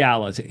this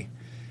reality.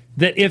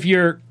 That if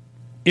you're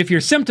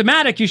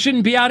symptomatic, you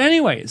shouldn't be out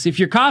anyways. If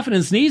you're coughing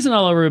and sneezing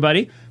all over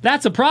everybody,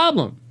 that's a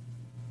problem.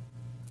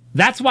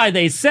 That's why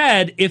they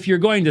said if you're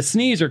going to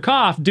sneeze or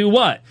cough, do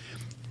what?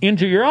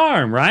 Into your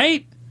arm,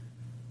 right?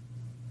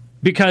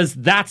 Because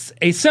that's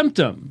a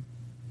symptom.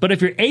 But if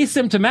you're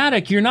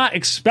asymptomatic, you're not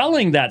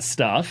expelling that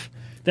stuff.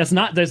 There's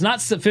not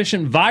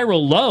sufficient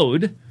viral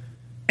load.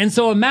 And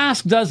so a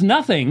mask does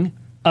nothing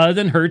other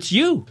than hurts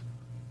you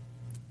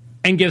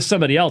and gives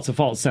somebody else a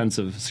false sense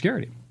of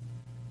security.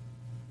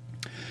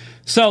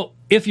 So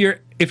if you're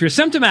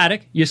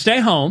symptomatic, you stay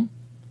home,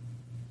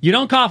 you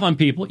don't cough on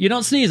people, you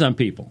don't sneeze on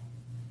people.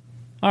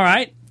 All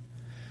right?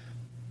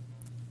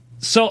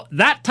 So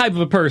that type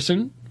of a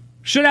person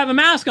should have a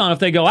mask on if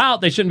they go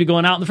out. They shouldn't be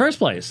going out in the first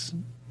place.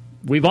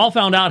 We've all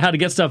found out how to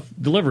get stuff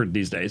delivered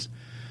these days.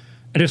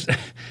 And it's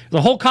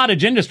the whole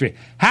cottage industry.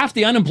 Half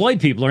the unemployed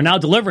people are now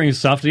delivering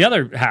stuff to the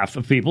other half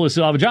of people who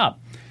still have a job.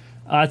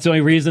 That's the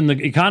only reason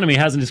the economy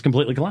hasn't just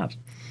completely collapsed.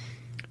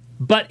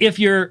 But if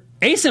you're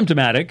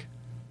asymptomatic,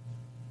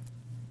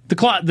 the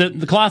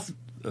cloth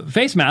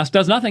face mask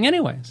does nothing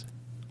anyways.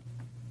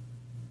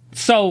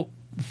 So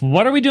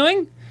what are we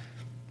doing?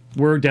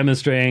 We're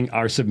demonstrating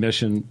our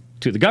submission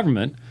to the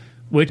government,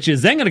 which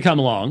is then going to come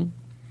along.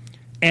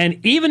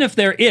 And even if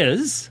there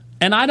is,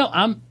 and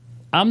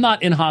I'm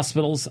not in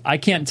hospitals, I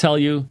can't tell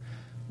you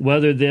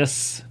whether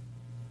this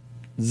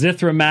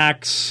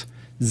Zithromax,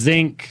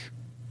 zinc,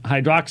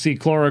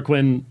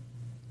 hydroxychloroquine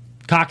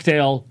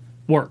cocktail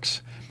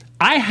works.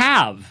 I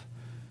have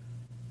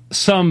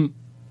some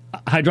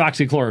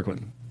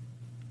hydroxychloroquine.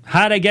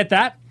 How did I get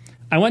that?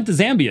 I went to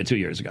Zambia 2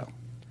 years ago.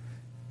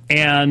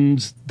 And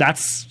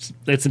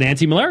it's an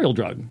anti-malarial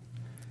drug.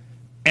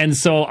 And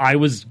so I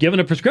was given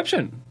a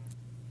prescription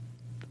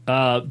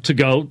to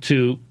go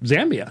to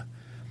Zambia.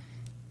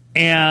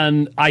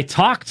 And I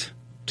talked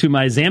to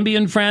my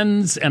Zambian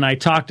friends and I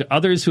talked to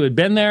others who had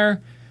been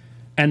there,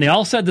 and they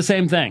all said the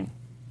same thing.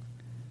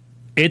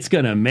 It's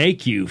going to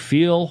make you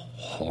feel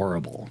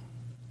horrible.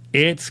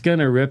 It's going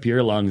to rip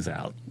your lungs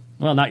out.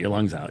 Well, not your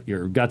lungs out,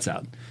 your guts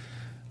out.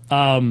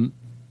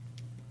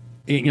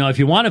 If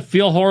you want to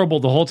feel horrible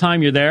the whole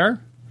time you're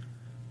there,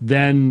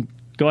 then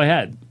go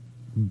ahead.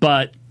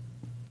 And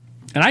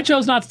I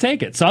chose not to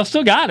take it, so I've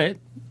still got it.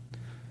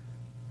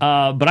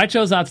 But I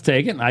chose not to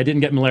take it. I didn't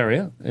get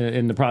malaria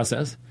in the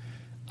process.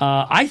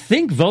 I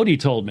think Vodi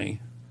told me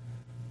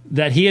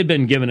that he had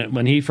been given it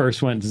when he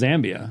first went to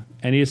Zambia,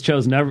 and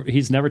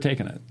he's never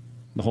taken it.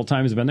 The whole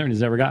time he's been there, and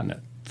he's never gotten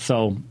it.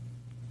 So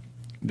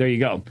there you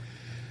go.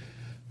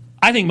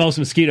 I think most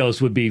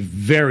mosquitoes would be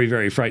very,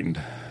 very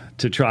frightened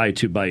to try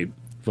to bite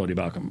Vodi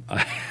Balcom.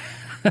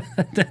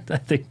 I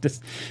think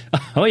just,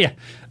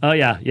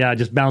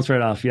 just bounce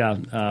right off,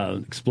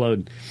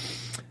 explode.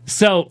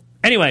 So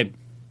anyway,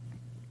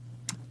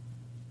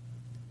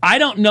 I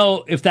don't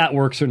know if that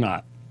works or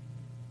not.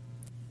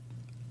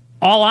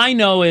 All I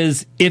know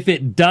is if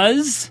it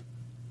does,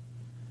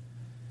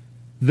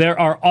 there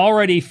are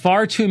already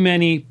far too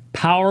many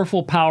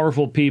powerful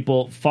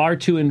people, far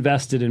too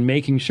invested in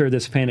making sure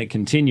this panic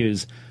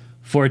continues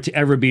for it to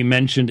ever be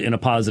mentioned in a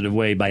positive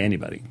way by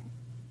anybody.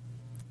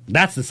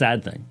 That's the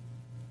sad thing.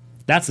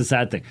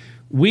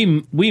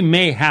 We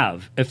may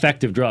have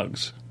effective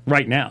drugs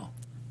right now.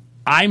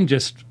 I'm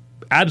just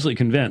absolutely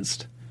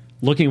convinced,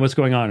 looking at what's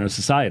going on in our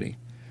society,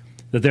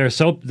 that there's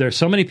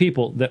so many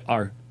people that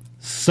are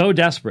so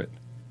desperate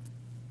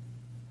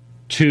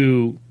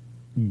to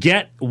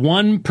get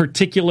one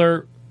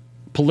particular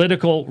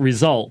political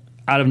result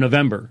out of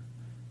November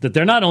that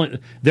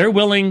they're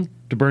willing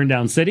to burn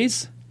down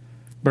cities,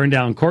 burn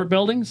down court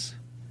buildings.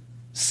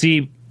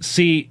 See,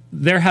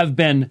 there have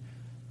been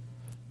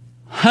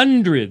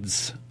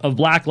hundreds of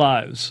black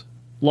lives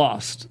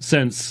lost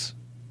since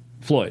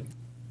Floyd.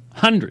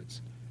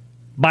 Hundreds.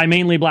 By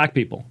mainly black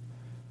people.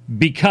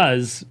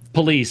 Because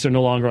police are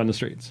no longer on the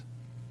streets.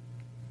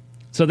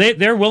 So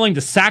they're willing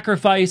to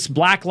sacrifice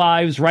black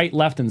lives right,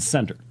 left, and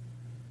center.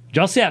 Did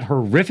y'all see that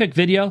horrific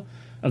video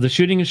of the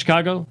shooting in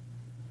Chicago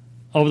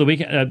over the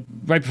weekend,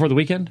 right before the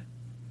weekend?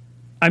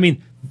 I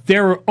mean,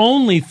 there were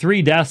only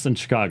 3 deaths in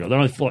Chicago. There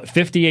were only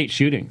 58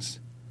 shootings.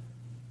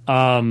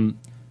 You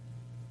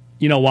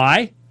know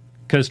why?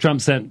 Because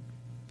Trump sent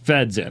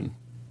feds in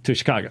to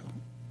Chicago.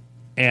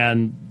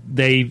 And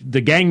the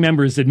gang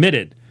members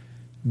admitted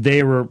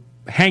they were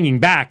hanging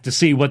back to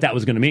see what that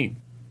was going to mean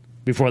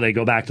before they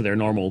go back to their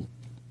normal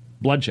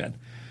bloodshed.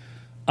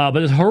 But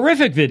it's a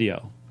horrific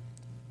video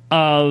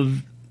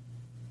of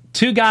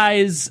 2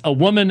 guys, a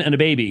woman and a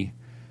baby,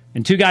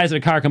 and 2 guys in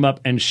a car come up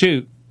and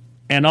shoot,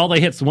 and all they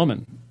hit's the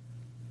woman.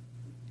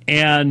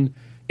 And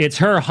it's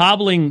her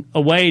hobbling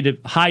away to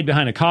hide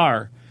behind a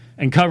car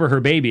and cover her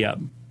baby up,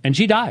 and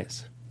she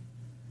dies.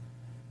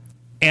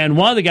 And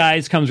one of the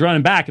guys comes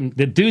running back, and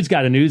the dude's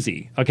got an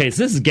Uzi. Okay,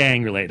 so this is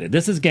gang related.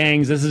 This is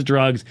gangs. This is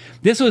drugs.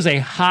 This was a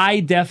high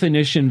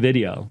definition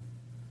video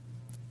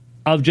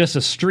of just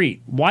a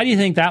street. Why do you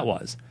think that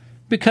was?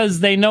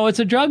 Because they know it's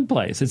a drug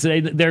place.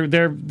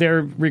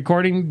 They're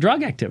recording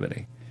drug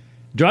activity,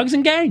 drugs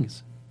and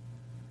gangs,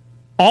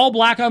 all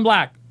black on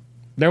black.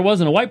 There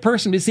wasn't a white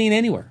person to be seen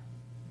anywhere.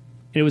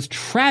 It was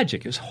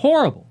tragic. It was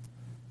horrible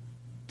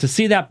to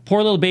see that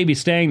poor little baby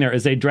staying there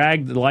as they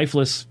dragged the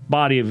lifeless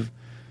body of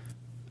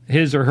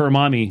his or her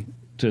mommy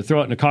to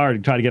throw it in a car to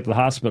try to get to the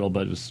hospital,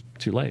 but it was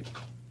too late.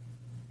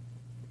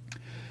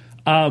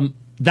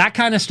 That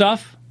kind of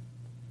stuff,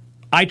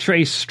 I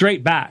trace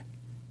straight back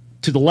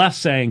to the left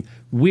saying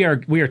we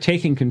are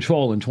taking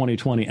control in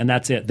 2020, and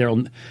that's it.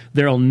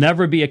 There'll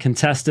never be a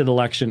contested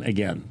election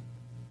again.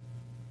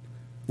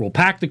 We'll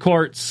pack the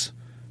courts.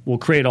 We'll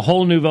create a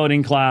whole new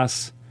voting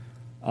class.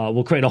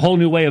 We'll create a whole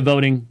new way of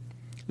voting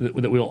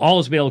that we'll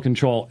always be able to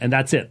control, and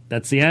that's it.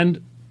 That's the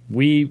end.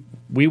 We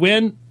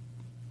win.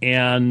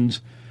 And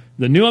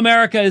the new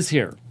America is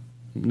here.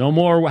 No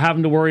more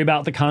having to worry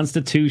about the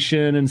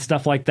Constitution and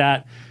stuff like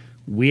that.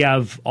 We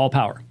have all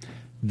power.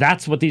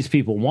 That's what these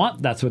people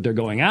want. That's what they're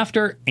going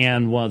after.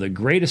 And one of the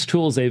greatest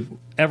tools they've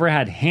ever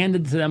had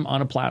handed to them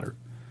on a platter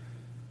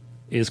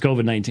is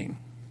COVID-19.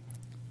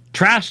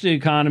 Trash the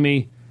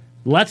economy.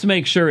 Let's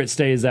make sure it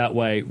stays that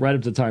way right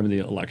up to the time of the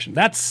election.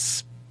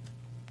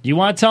 You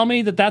want to tell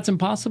me that that's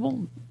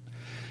impossible?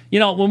 You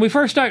know, when it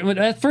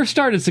first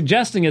started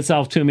suggesting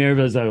itself to me,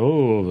 everybody's like,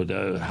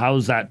 oh,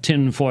 how's that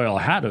tinfoil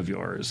hat of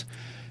yours?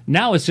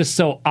 Now it's just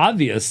so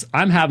obvious,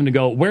 I'm having to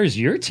go, where's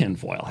your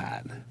tinfoil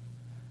hat?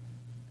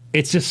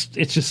 It's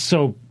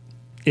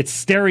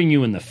staring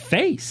you in the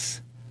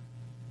face.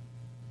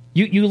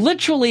 You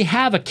literally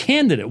have a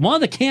candidate, one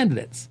of the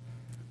candidates,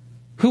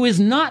 who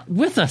is not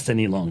with us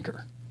any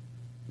longer,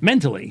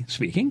 mentally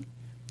speaking,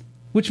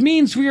 which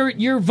means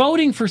you're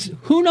voting for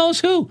who knows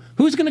who.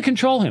 Who's going to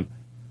control him?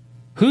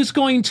 Who's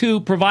going to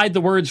provide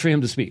the words for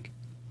him to speak?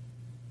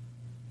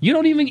 You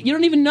don't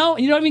even know.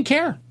 You don't even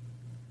care.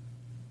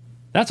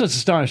 That's what's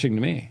astonishing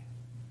to me.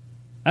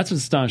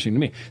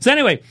 So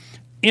anyway,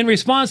 in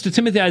response to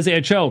Timothy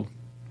Isaiah Cho,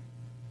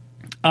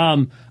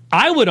 I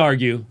would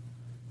argue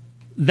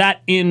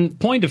that in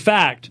point of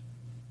fact,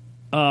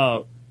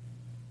 I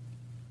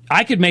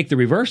could make the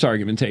reverse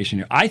argumentation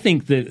here. I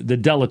think that the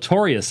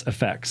deleterious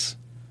effects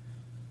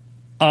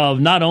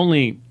of not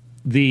only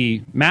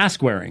the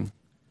mask wearing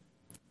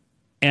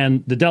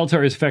and the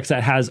deleterious effects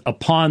that has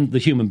upon the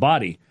human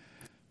body,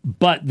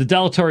 but the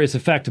deleterious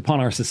effect upon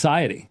our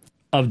society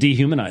of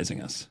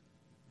dehumanizing us.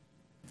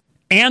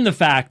 And the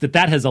fact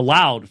that has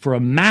allowed for a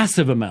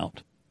massive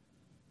amount.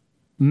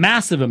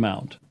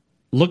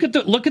 Look at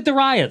the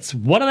riots.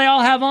 What do they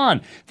all have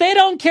on? They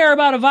don't care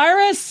about a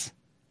virus.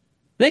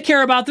 They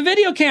care about the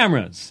video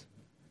cameras.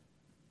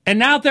 And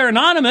now they're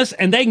anonymous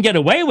and they can get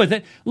away with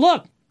it.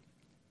 Look,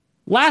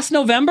 last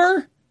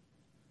November,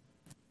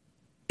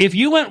 if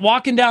you went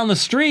walking down the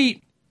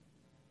street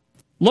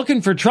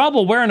looking for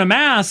trouble wearing a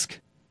mask,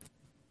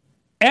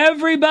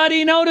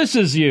 everybody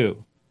notices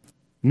you.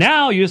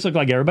 Now you just look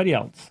like everybody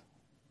else.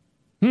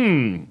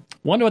 Wonder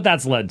what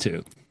that's led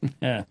to.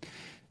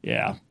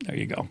 Yeah, there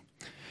you go.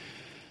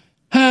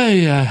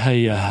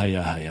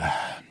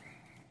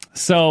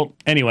 So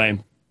anyway,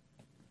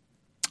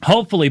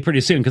 hopefully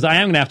pretty soon, because I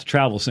am going to have to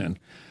travel soon.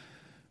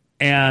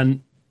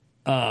 And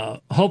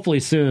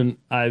hopefully soon,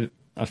 a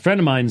friend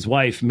of mine's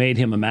wife made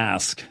him a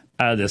mask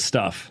out of this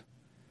stuff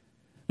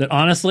that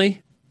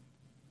honestly,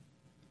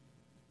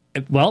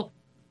 it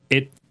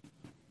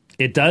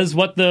does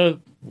what the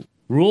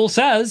rule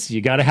says.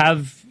 You got to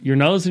have your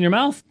nose and your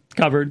mouth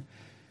covered.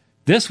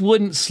 this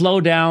wouldn't slow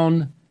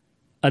down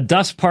a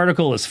dust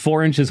particle as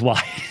 4 inches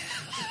wide.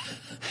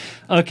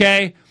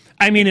 Okay?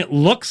 I mean, it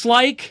looks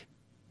like,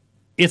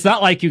 it's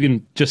not like you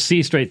can just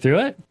see straight through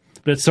it,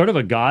 but it's sort of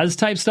a gauze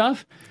type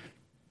stuff.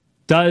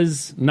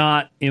 Does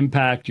not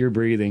impact your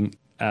breathing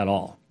at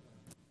all.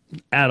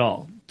 At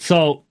all.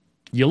 So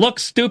you look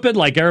stupid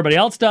like everybody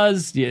else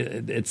does.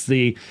 It's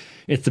the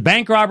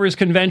bank robbers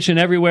convention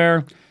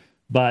everywhere.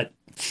 But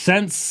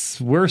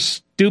since we're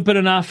stupid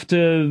enough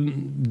to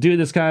do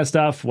this kind of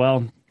stuff,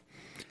 well,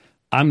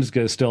 I'm just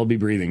going to still be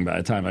breathing by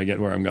the time I get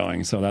where I'm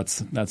going. So that's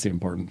the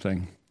important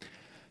thing.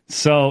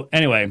 So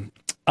anyway,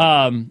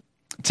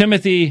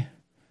 Timothy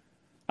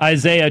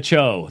Isaiah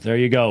Cho, there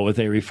you go, with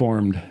a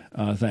reformed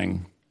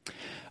thing.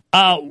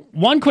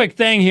 One quick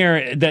thing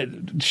here that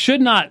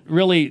should not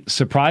really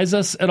surprise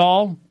us at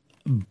all,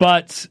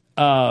 but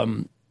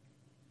Lions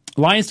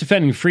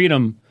Defending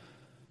Freedom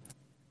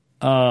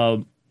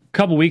a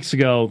couple weeks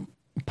ago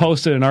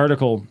posted an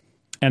article,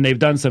 and they've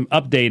done some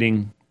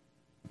updating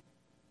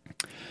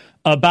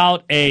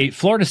about a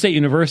Florida State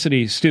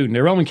University student,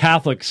 a Roman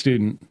Catholic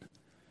student,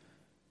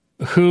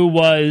 who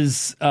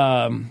was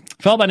a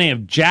fellow by the name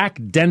of Jack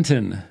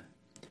Denton,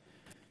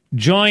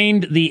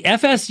 joined the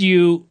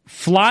FSU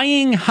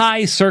Flying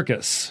High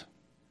Circus.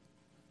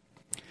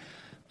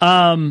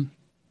 Through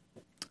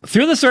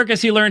the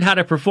circus, he learned how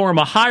to perform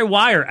a high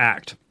wire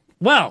act.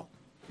 Well,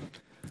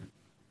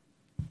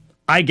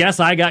 I guess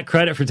I got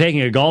credit for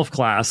taking a golf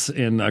class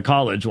in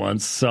college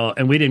once. So,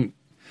 and we didn't.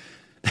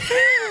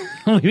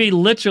 We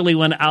literally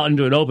went out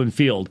into an open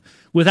field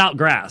without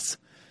grass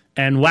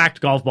and whacked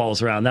golf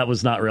balls around. That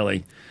was not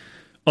really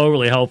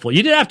overly helpful.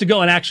 You did have to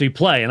go and actually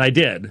play, and I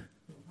did.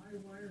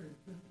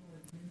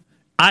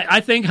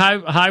 I think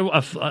high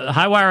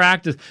wire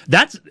act is,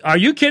 that's, are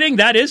you kidding?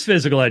 That is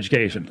physical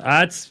education.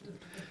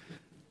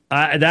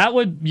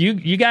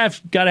 You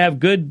guys got to have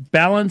good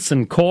balance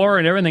and core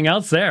and everything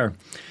else there.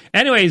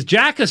 Anyways,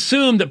 Jack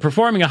assumed that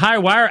performing a high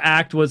wire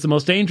act was the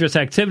most dangerous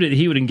activity that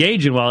he would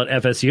engage in while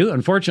at FSU.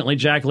 Unfortunately,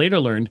 Jack later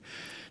learned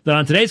that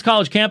on today's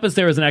college campus,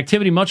 there is an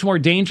activity much more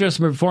dangerous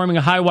than performing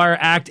a high wire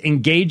act,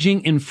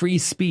 engaging in free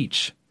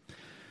speech.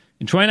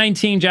 In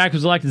 2019, Jack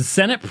was elected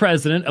Senate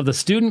President of the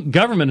Student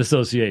Government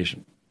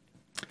Association.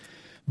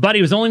 But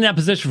he was only in that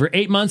position for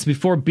 8 months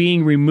before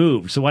being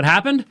removed. So what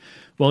happened?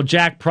 Well,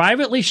 Jack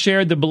privately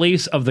shared the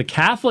beliefs of the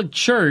Catholic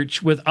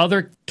Church with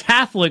other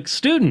Catholic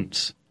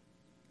students.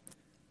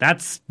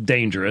 That's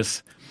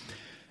dangerous.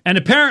 And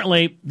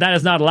apparently, that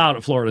is not allowed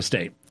at Florida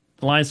State.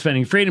 Alliance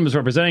Defending Freedom is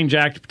representing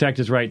Jack to protect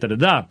his right,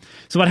 da-da-da.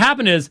 So what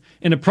happened is,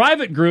 in a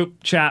private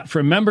group chat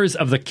for members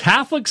of the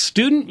Catholic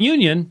Student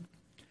Union,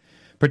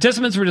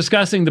 participants were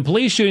discussing the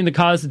police shooting that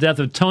caused the death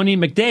of Tony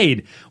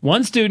McDade.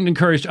 One student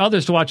encouraged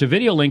others to watch a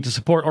video link to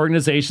support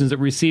organizations that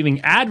were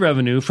receiving ad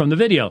revenue from the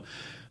video.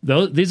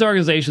 These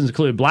organizations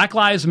include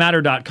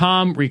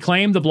BlackLivesMatter.com,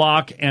 Reclaim the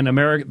Block, and the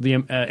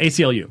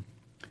ACLU.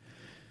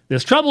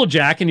 This troubled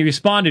Jack, and he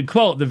responded,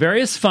 quote, "The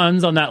various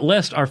funds on that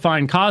list are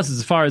fine causes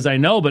as far as I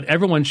know, but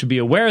everyone should be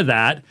aware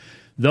that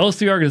those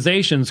three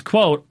organizations,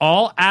 quote,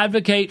 all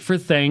advocate for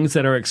things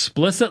that are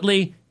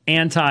explicitly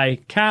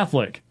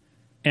anti-Catholic,"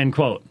 end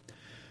quote.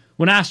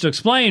 When asked to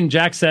explain,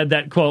 Jack said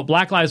that, quote,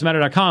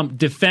 BlackLivesMatter.com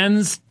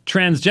defends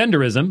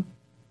transgenderism,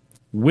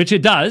 which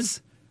it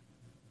does.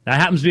 That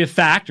happens to be a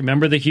fact.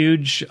 Remember the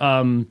huge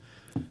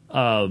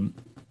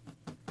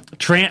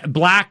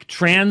Black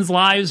Trans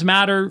Lives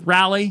Matter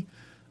rally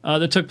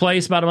that took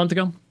place about a month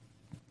ago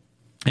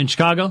in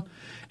Chicago?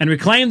 And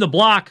Reclaim the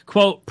Block,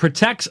 quote,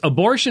 protects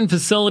abortion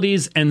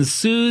facilities and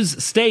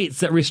sues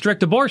states that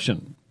restrict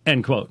abortion,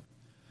 end quote.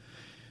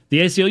 The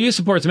ACLU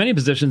supports many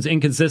positions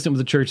inconsistent with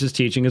the church's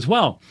teaching as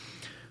well.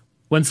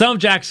 When some of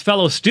Jack's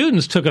fellow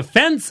students took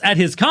offense at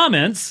his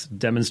comments,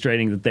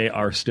 demonstrating that they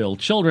are still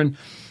children,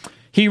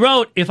 he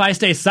wrote, "If I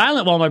stay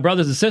silent while my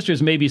brothers and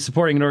sisters may be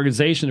supporting an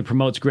organization that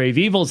promotes grave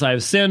evils, I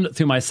have sinned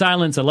through my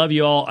silence. I love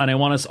you all, and I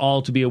want us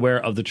all to be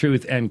aware of the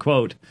truth," end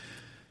quote.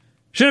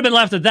 Should have been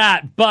left at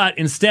that, but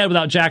instead,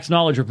 without Jack's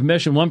knowledge or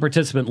permission, one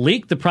participant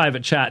leaked the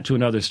private chat to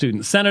another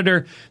student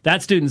senator.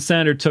 That student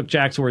senator took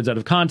Jack's words out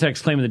of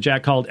context, claiming that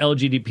Jack called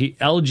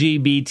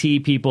LGBT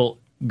people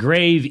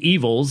grave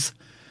evils.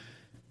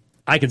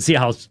 I can see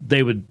how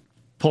they would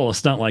pull a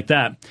stunt like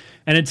that,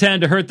 and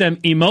intended to hurt them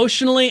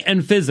emotionally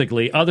and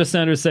physically. Other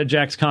senators said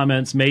Jack's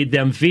comments made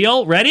them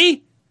feel,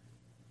 ready?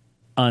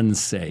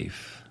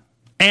 Unsafe.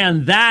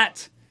 And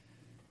that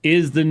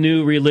is the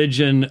new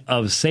religion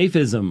of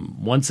safism.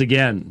 Once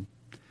again,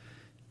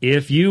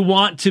 if you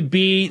want to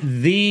be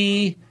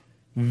the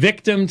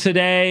victim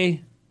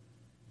today,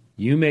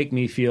 you make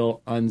me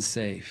feel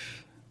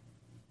unsafe.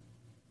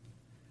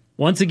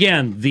 Once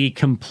again, the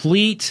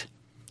complete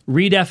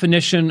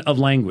redefinition of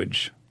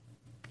language.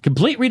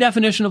 Complete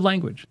redefinition of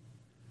language.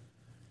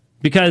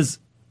 Because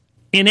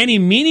in any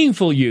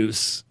meaningful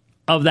use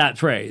of that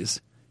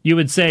phrase, you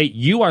would say,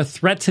 you are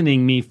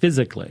threatening me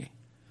physically.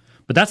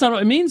 But that's not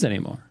what it means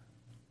anymore.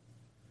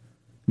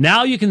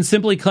 Now you can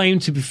simply claim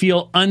to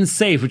feel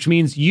unsafe, which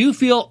means you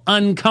feel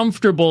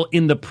uncomfortable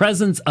in the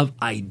presence of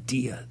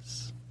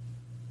ideas.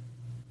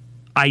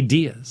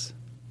 ideas.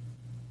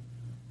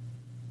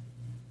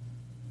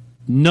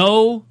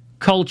 No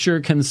culture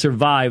can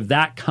survive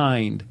that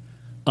kind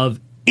of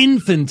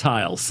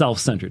infantile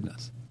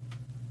self-centeredness.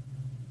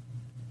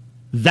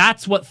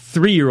 That's what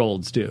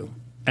 3-year-olds do.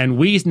 And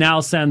we now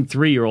send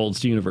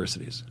 3-year-olds to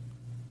universities.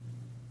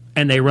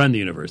 And they run the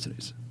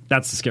universities.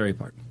 That's the scary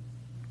part.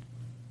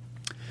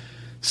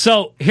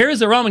 So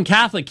here's a Roman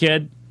Catholic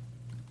kid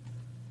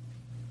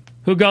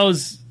who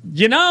goes,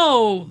 the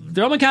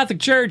Roman Catholic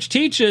Church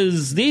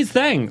teaches these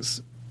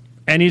things.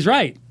 And he's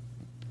right.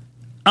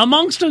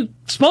 Amongst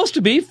supposed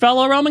to be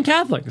fellow Roman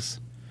Catholics.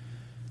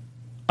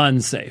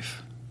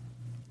 Unsafe.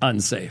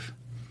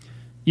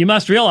 You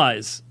must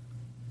realize,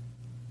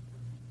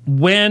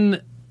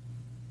 when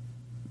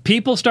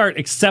people start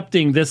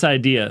accepting this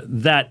idea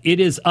that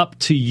it is up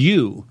to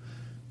you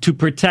to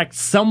protect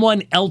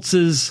someone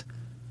else's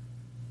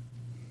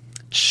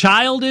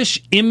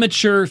childish,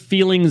 immature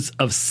feelings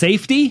of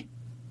safety,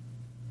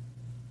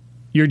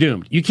 you're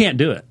doomed. You can't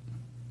do it.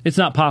 It's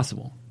not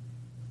possible.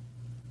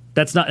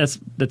 That's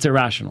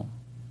irrational.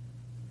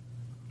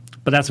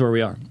 But that's where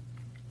we are.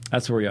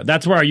 That's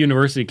where our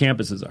university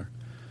campuses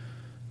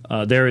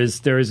are. There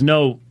is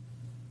no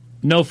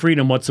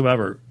freedom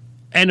whatsoever.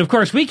 And of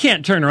course, we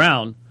can't turn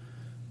around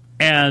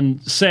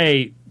and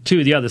say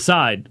to the other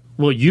side,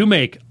 well, you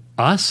make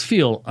us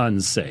feel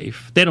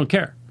unsafe. They don't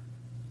care.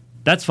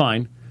 That's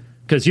fine,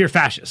 because you're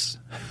fascists.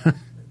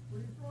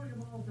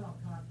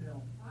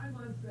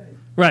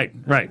 Right.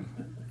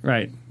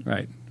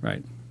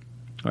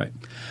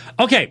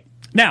 Okay,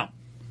 now,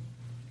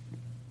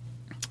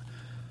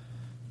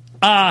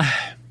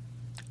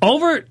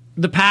 over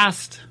the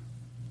past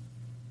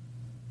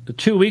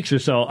 2 weeks or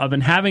so, I've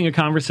been having a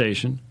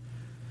conversation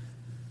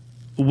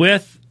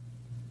with,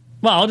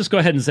 well, I'll just go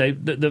ahead and say,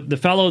 the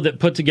fellow that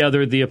put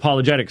together the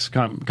apologetics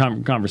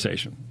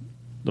conversation,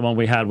 the one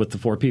we had with the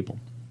 4 people.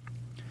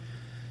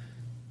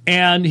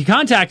 And he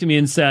contacted me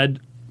and said,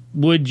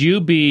 would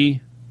you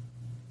be...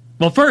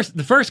 Well,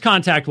 the first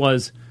contact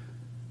was,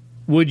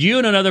 would you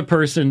and another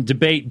person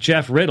debate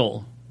Jeff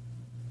Riddle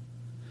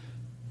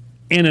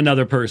in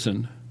another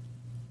person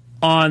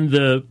on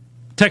the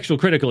textual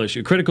critical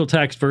issue, critical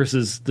text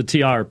versus the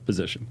TR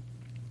position?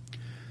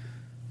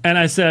 And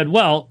I said,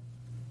 well,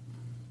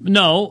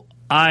 no,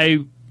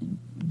 I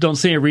don't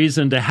see a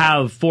reason to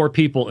have 4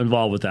 people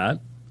involved with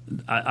that.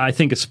 I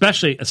think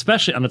especially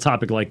on a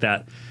topic like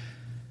that,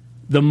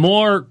 the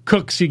more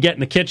cooks you get in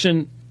the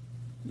kitchen,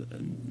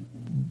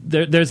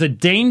 there's a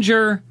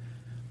danger,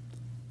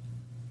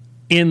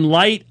 in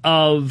light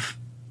of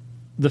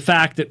the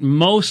fact that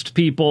most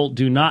people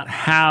do not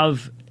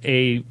have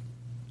a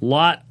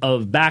lot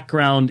of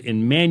background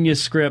in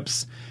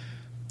manuscripts.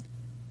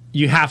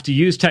 You have to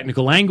use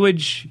technical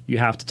language. You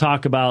have to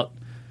talk about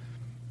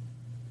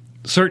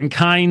certain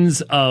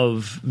kinds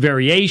of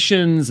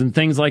variations and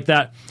things like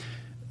that.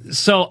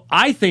 So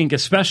I think,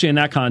 especially in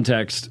that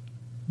context,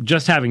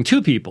 just having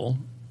 2 people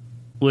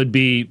would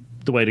be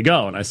the way to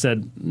go. And I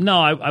said,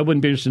 no, I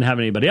wouldn't be interested in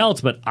having anybody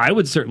else, but I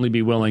would certainly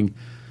be willing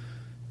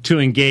to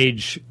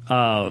engage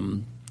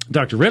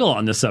Dr. Riddle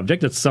on this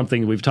subject. It's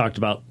something we've talked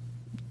about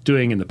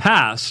doing in the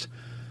past.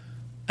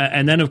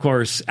 And then, of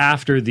course,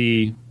 after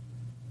the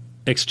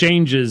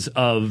exchanges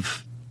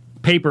of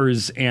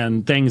papers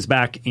and things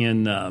back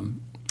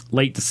in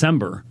late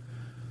December,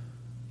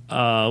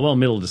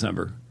 middle of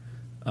December,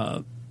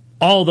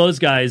 all those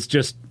guys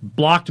just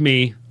blocked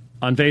me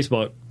on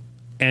Facebook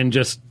and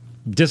just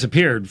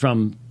disappeared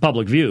from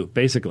public view,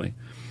 basically.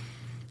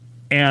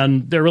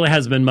 And there really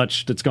hasn't been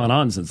much that's gone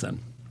on since then.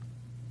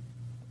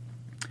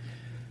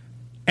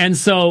 And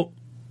so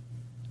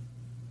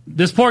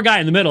this poor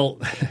guy in the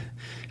middle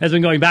has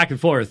been going back and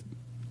forth.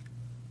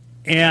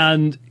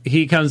 And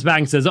he comes back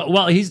and says, oh,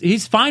 well,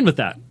 he's fine with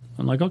that.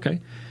 I'm like,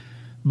 okay.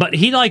 But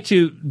he'd like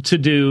to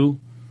do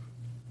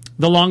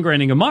the longer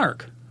ending of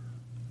Mark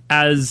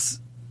as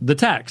the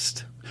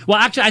text. Well,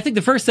 actually, I think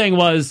the first thing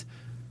was,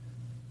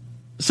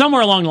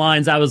 somewhere along the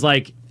lines, I was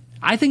like,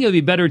 I think it would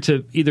be better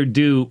to either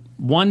do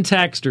one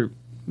text or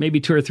maybe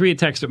 2 or 3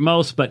 texts at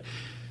most, but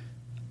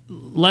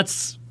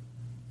let's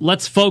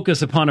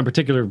focus upon a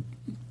particular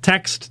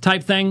text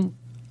type thing.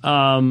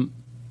 I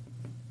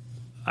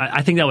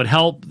think that would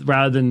help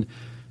rather than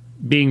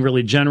being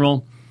really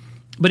general.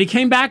 But he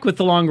came back with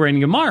the longer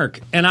ending of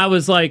Mark, and I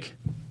was like,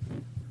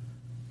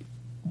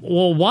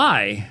 well,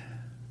 why?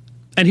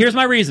 And here's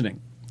my reasoning.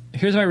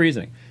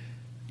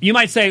 You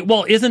might say,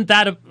 well, isn't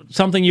that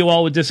something you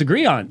all would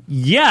disagree on?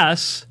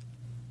 Yes,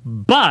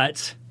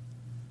 but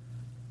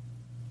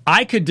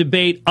I could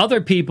debate other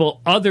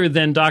people other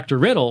than Dr.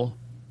 Riddle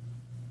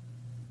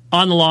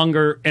on the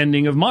longer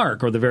ending of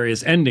Mark, or the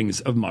various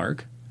endings of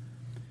Mark,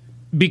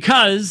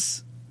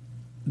 because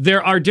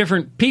there are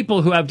different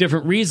people who have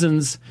different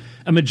reasons.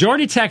 A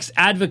majority text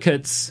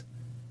advocate's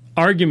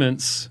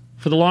arguments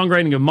for the longer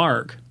ending of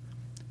Mark,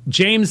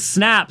 James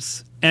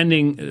Snap's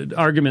ending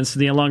arguments to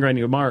the longer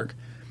ending of Mark,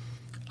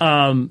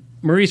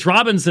 Maurice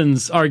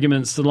Robinson's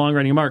arguments to the longer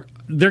ending of Mark,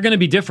 they're going to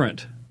be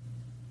different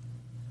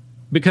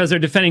because they're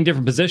defending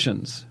different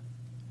positions.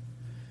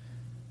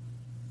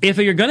 if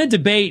you're going to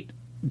debate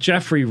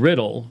Jeffrey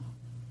Riddle,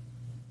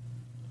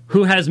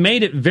 who has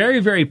made it very,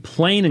 very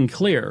plain and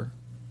clear,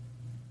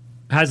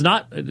 does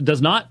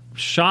not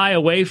shy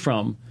away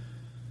from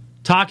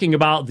talking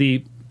about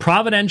the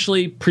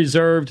providentially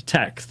preserved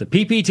text, the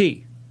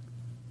PPT,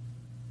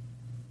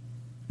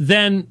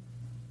 then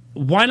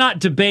why not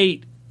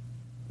debate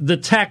the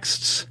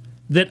texts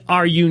that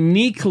are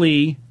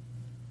uniquely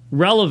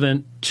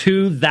relevant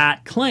to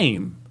that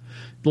claim?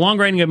 The long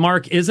writing of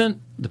Mark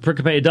isn't. The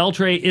pericope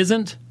adulterae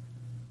isn't.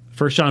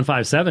 1 John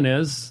 5:7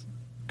 is.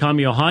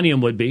 Comma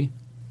Johannium would be.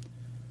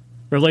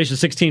 Revelation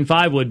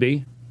 16:5 would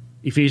be.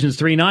 Ephesians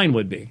 3:9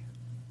 would be.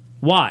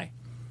 Why?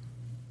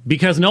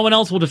 Because no one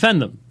else will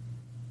defend them.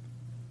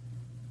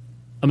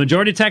 A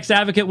majority text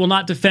advocate will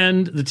not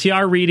defend the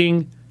TR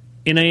reading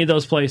in any of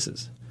those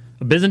places.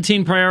 A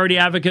Byzantine priority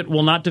advocate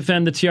will not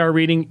defend the TR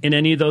reading in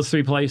any of those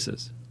three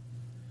places.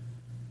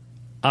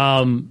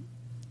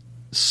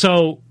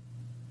 So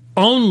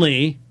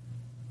only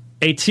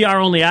a TR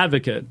only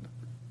advocate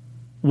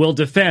will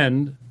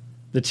defend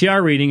the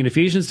TR reading in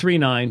Ephesians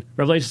 3:9,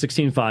 Revelation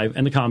 16:5,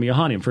 and the Comma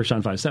Johannium, 1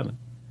 John 5:7.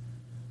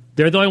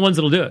 They're the only ones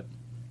that'll do it.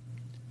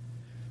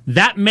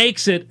 That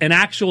makes it an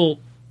actual,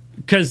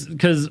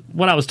 because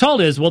what I was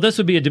told is, well, this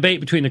would be a debate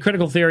between the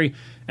critical theory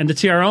and the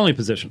TR only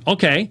position.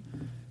 Okay,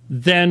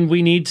 then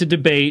we need to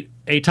debate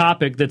a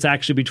topic that's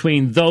actually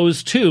between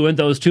those two and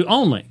those two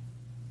only.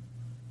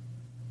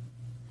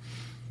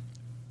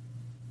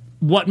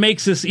 What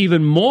makes this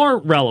even more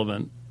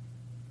relevant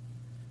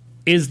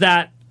is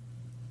that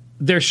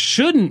there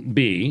shouldn't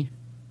be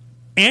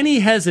any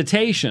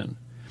hesitation.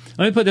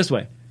 Let me put it this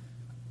way.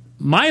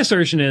 My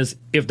assertion is,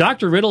 if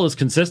Dr. Riddle is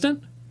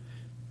consistent,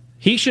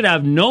 he should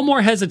have no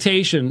more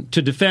hesitation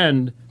to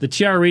defend the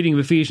TR reading of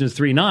Ephesians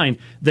 3:9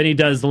 than he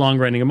does the long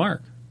writing of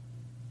Mark.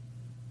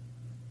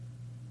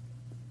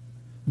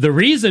 The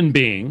reason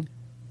being,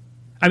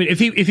 I mean,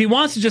 if he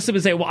wants to just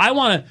simply say, well, I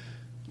want to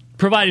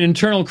provide an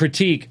internal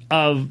critique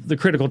of the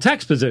critical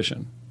text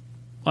position,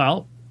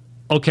 well,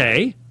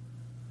 okay.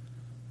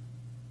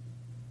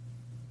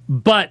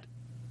 But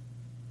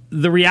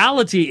the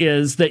reality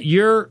is that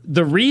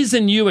the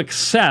reason you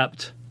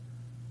accept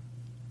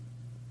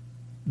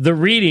the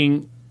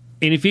reading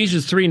in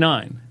Ephesians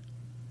 3:9,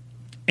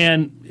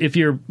 and if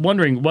you're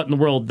wondering what in the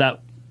world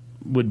that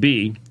would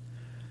be,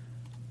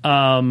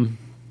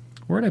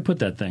 where did I put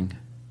that thing?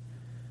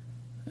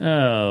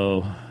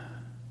 Oh.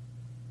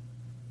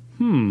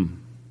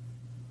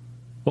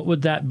 What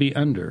would that be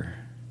under?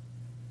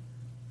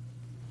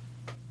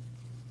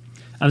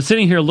 I'm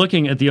sitting here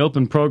looking at the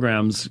open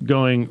programs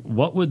going,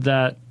 what would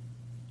that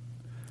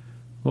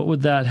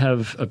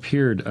have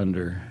appeared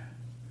under?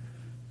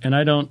 And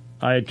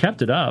I had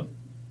kept it up.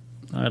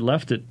 I had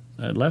left it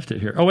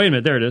here. Oh, wait a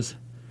minute, there it is.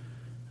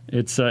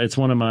 It's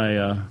one of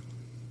my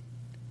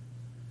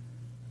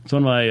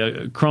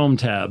Chrome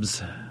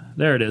tabs.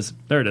 There it is.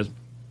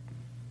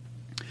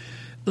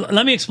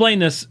 Let me explain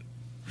this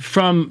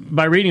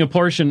by reading a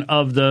portion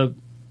of the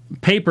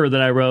paper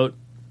that I wrote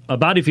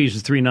about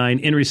Ephesians 3:9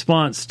 in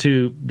response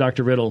to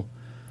Dr. Riddle,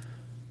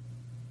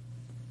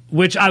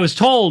 which I was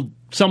told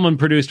someone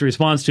produced a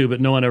response to, but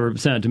no one ever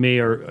sent it to me,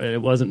 or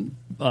it wasn't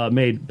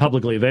made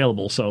publicly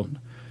available. So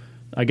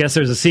I guess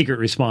there's a secret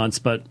response.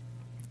 But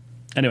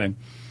anyway,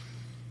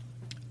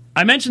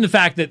 I mentioned the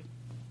fact that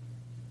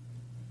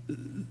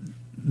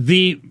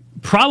the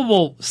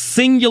probable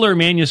singular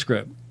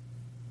manuscript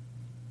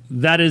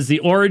that is the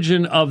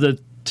origin of the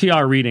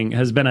TR reading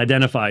has been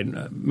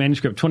identified.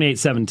 Manuscript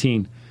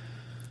 2817.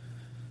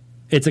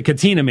 It's a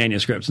Catena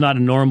manuscript. It's not a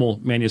normal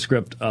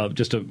manuscript of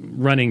just a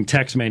running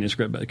text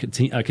manuscript, but a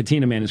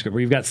Catena manuscript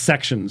where you've got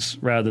sections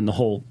rather than the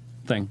whole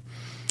thing.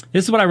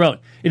 This is what I wrote.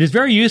 It is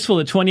very useful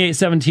that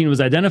 2817 was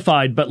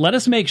identified, but let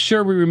us make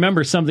sure we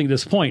remember something at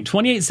this point.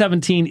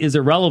 2817 is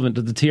irrelevant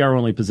to the TR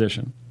only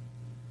position.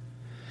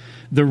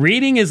 The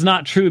reading is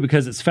not true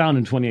because it's found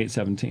in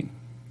 2817.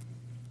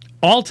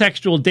 All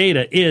textual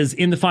data is,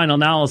 in the final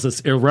analysis,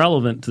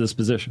 irrelevant to this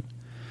position.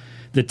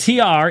 The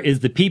TR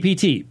is the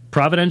PPT,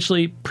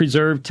 providentially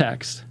preserved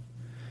text,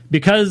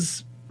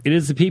 because it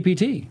is the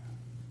PPT.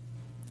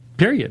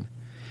 Period.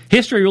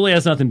 History really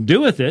has nothing to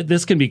do with it.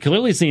 This can be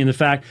clearly seen in the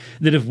fact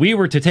that if we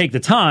were to take the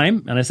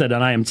time, and I said,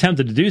 and I am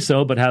tempted to do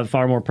so, but have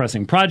far more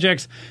pressing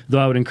projects, though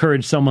I would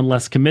encourage someone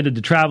less committed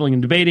to traveling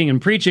and debating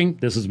and preaching,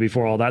 this was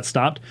before all that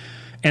stopped,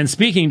 and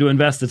speaking to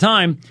invest the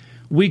time,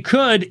 we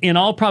could, in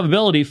all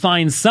probability,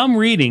 find some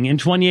reading in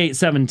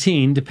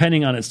 2817,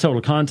 depending on its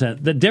total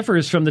content, that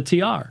differs from the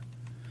TR.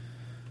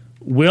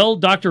 Will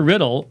Dr.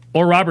 Riddle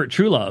or Robert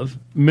Truelove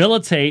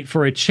militate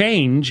for a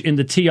change in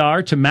the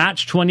TR to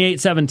match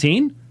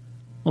 2817?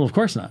 Well, of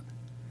course not.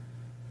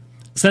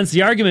 Since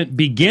the argument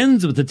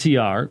begins with the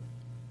TR,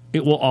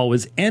 it will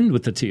always end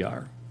with the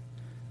TR,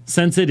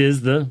 since it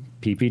is the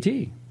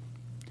PPT.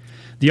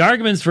 The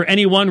arguments for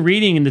any one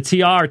reading in the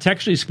TR,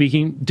 textually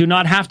speaking, do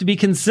not have to be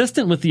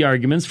consistent with the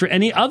arguments for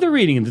any other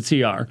reading in the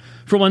TR,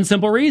 for one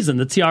simple reason.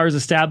 The TR's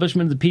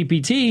establishment of the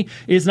PPT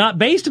is not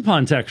based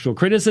upon textual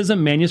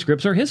criticism,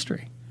 manuscripts, or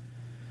history.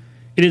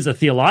 It is a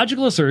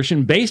theological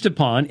assertion based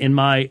upon, in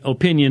my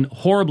opinion,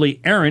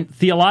 horribly errant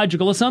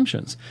theological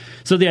assumptions.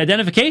 So the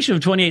identification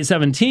of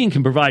 2817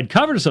 can provide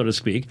cover, so to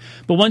speak,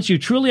 but once you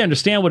truly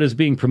understand what is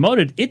being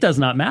promoted, it does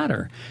not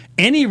matter.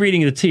 Any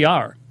reading of the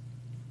TR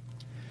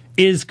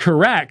is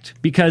correct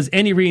because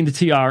any reading of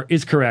the TR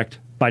is correct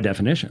by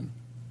definition.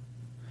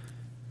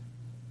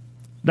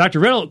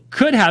 Dr. Riddle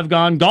could have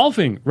gone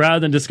golfing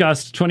rather than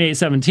discussed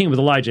 2817 with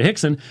Elijah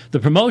Hickson. The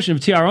promotion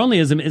of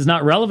TR-Onlyism is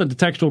not relevant to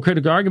textual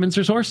critical arguments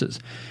or sources.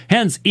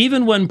 Hence,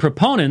 even when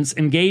proponents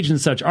engage in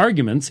such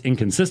arguments,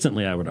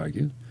 inconsistently I would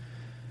argue,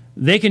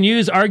 they can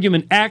use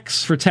argument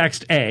X for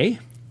text A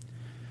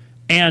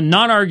and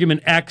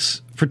non-argument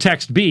X for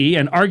text B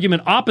and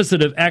argument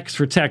opposite of X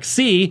for text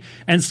C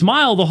and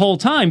smile the whole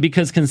time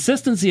because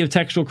consistency of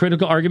textual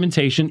critical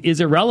argumentation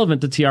is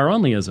irrelevant to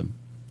TR-Onlyism.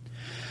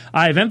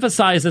 I have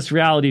emphasized this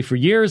reality for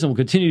years and will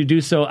continue to do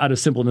so out of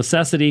simple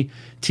necessity.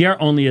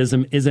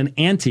 TR-Onlyism is an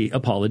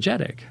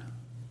anti-apologetic.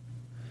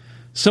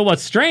 So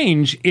what's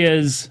strange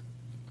is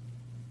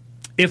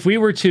if we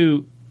were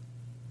to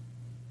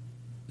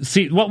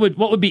see what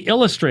would be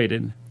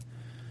illustrated,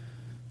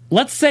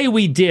 let's say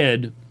we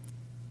did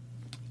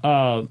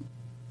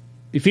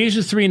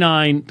Ephesians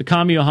 3:9, the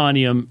Comma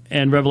Johanneum,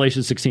 and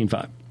Revelation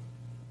 16:5.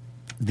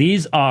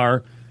 These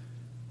are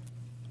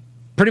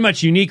pretty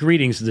much unique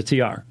readings of the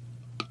TR.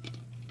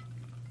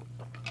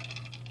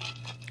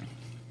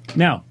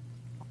 Now,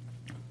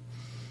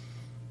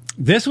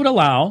 this would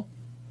allow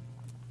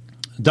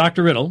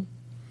Dr. Riddle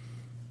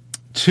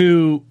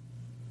to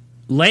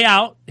lay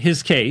out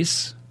his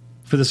case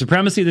for the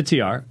supremacy of the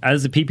TR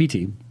as the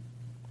PPT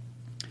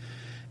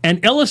and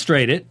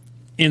illustrate it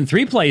in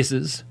 3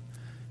 places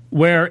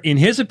where, in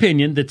his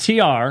opinion, the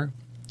TR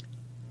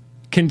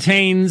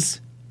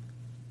contains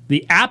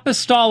the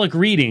apostolic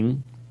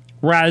reading,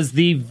 whereas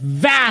the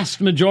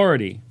vast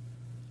majority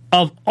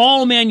of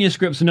all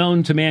manuscripts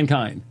known to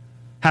mankind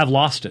have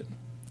lost it.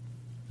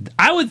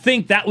 I would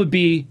think that would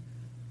be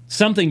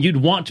something you'd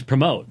want to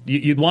promote.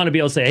 You'd want to be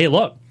able to say, hey,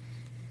 look,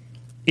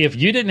 if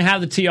you didn't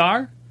have the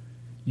TR,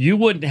 you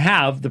wouldn't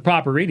have the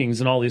proper readings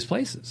in all these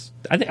places.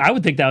 I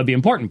would think that would be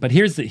important, but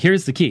here's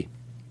the key.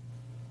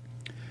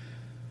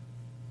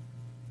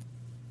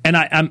 And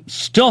I'm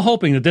still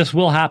hoping that this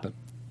will happen.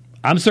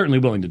 I'm certainly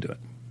willing to do it.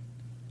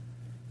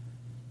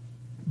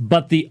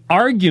 But the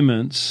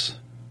arguments,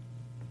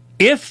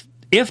 if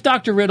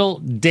Dr. Riddle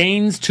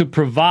deigns to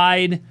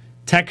provide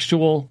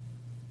textual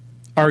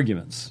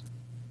arguments,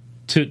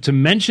 to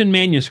mention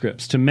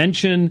manuscripts, to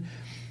mention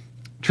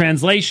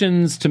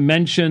translations, to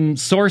mention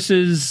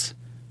sources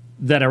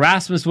that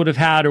Erasmus would have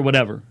had or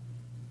whatever,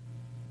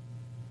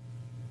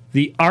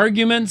 the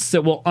arguments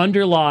that will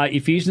underlie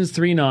Ephesians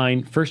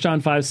 3:9, 1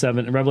 John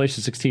 5:7, and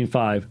Revelation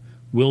 16:5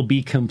 will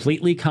be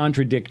completely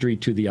contradictory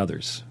to the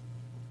others.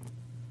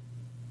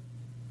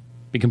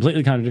 Be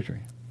completely contradictory.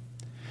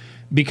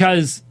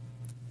 Because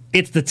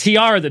it's the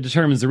TR that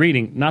determines the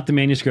reading, not the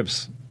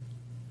manuscripts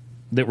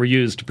that were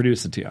used to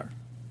produce the TR.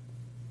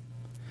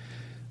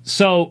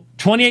 So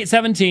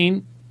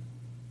 28:17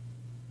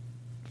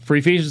 for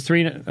Ephesians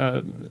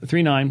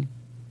 3:9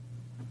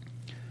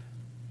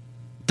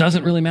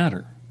 doesn't really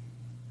matter.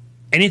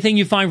 Anything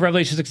you find for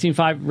Revelation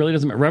 16:5 really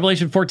doesn't matter.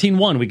 Revelation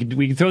 14:1, we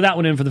could throw that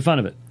one in for the fun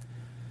of it.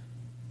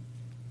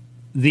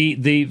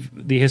 The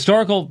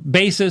historical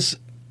basis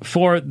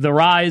for the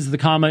rise of the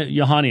Comma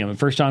Johanneum in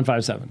 1 John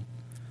 5:7,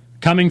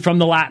 coming from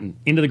the Latin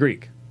into the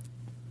Greek.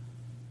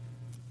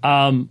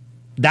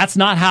 That's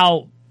not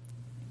how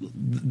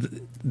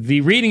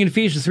the reading in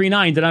Ephesians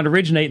 3:9 did not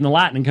originate in the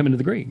Latin and come into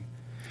the Greek.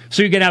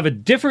 So you can have a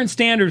different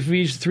standard for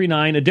Ephesians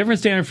 3:9, a different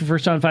standard for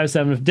 1 John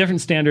 5:7, a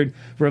different standard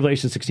for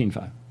Revelation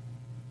 16:5.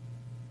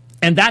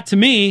 And that, to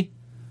me,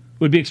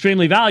 would be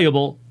extremely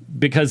valuable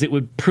because it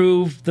would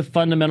prove the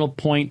fundamental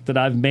point that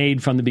I've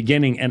made from the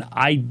beginning. And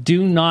I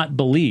do not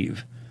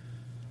believe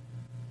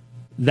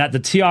that the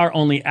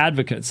TR-only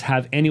advocates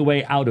have any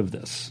way out of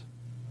this.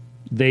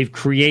 They've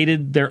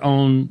created their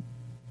own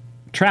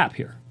trap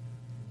here.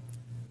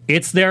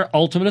 It's their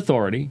ultimate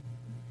authority.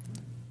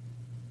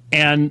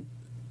 And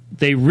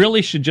they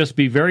really should just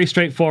be very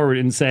straightforward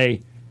and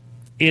say,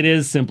 it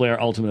is simply our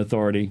ultimate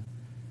authority.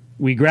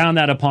 We ground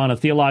that upon a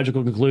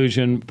theological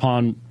conclusion,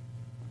 upon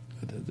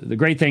the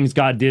great things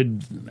God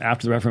did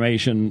after the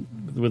Reformation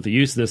with the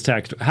use of this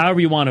text, however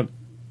you want to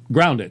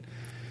ground it.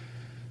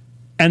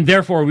 And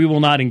therefore, we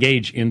will not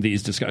engage in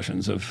these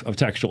discussions of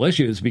textual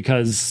issues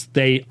because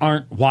they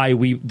aren't why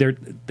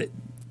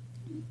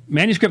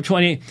Manuscript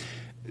 28.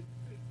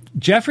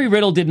 Jeffrey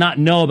Riddle did not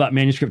know about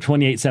Manuscript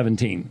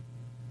 2817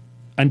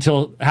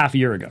 until half a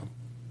year ago.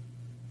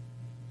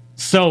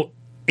 So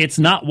it's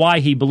not why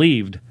he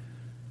believed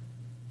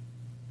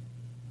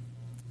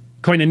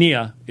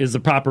Koinonia is the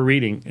proper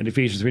reading in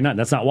Ephesians 3:9.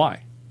 That's not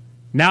why.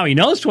 Now he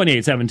knows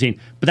 28:17,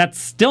 but that's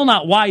still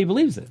not why he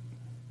believes it.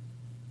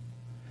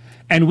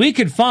 And we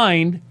could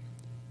find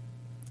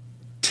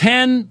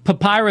 10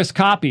 papyrus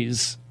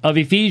copies of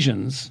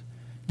Ephesians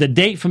that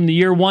date from the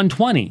year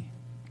 120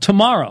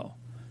 tomorrow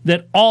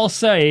that all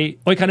say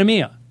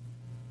oikonomia,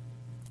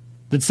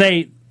 that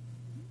say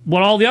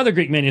what all the other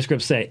Greek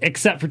manuscripts say,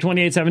 except for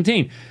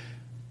 28:17.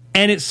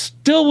 And it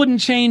still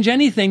wouldn't change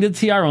anything to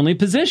the TR-only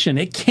position.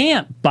 It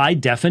can't, by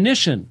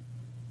definition.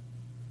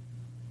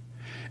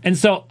 And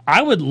so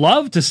I would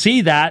love to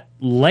see that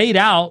laid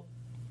out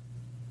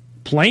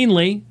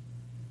plainly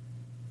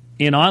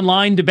in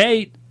online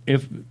debate,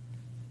 if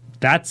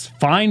that's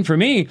fine for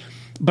me.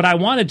 But I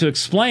wanted to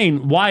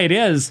explain why it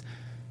is,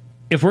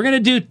 if we're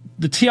going to do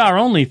the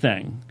TR-only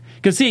thing.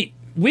 Because, see,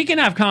 we can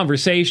have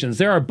conversations.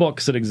 There are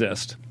books that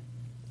exist.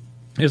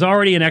 There's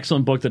already an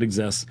excellent book that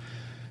exists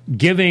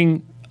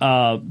giving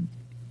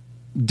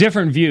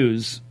different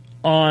views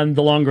on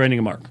the longer ending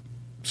of Mark.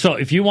 So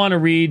if you want to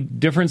read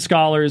different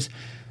scholars,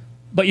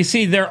 but you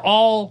see, they're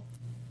all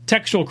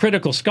textual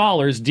critical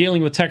scholars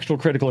dealing with textual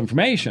critical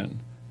information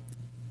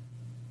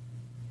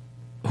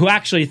who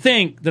actually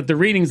think that the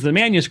readings of the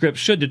manuscript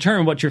should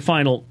determine what your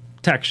final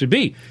text should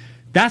be.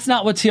 That's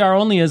not what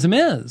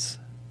TR-Onlyism is.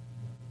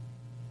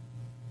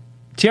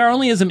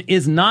 TR-Onlyism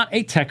is not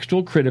a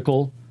textual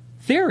critical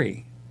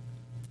theory.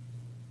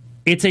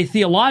 It's a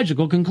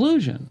theological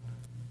conclusion.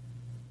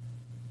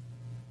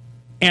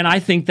 And I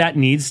think that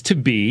needs to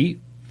be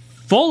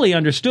fully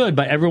understood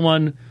by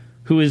everyone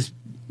who is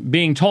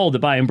being told that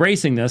by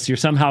embracing this, you're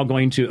somehow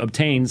going to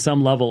obtain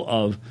some level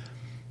of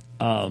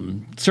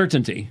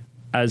certainty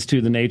as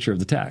to the nature of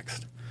the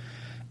text.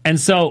 And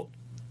so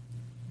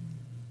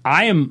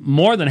I am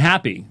more than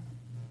happy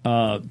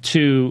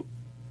to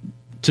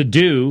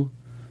do.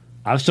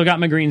 I've still got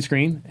my green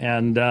screen,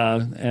 and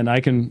I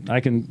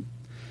can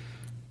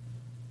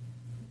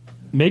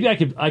maybe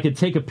I could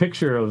take a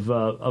picture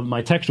of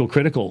my textual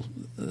critical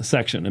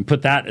section and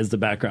put that as the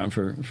background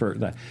for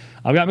that.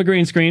 I've got my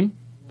green screen,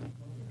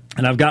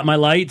 and I've got my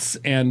lights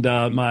and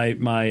my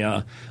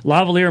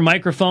lavalier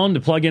microphone to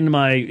plug into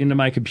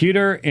my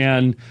computer,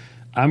 and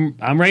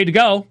I'm ready to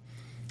go.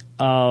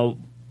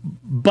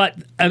 But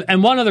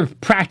one other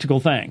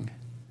practical thing,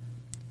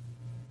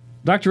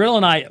 Dr. Riddle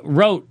and I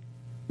wrote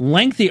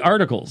lengthy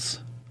articles.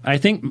 I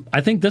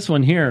think this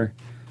one here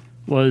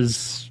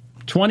was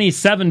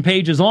 27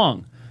 pages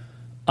long,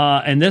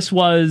 and this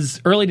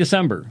was early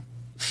December.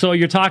 So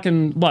you're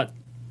talking, what,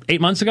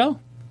 8 months ago?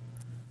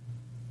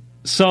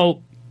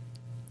 So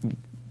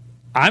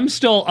I'm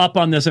still up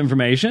on this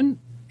information,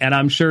 and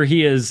I'm sure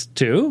he is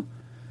too.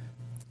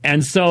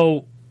 And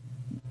so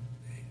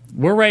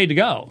we're ready to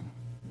go.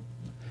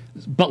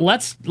 But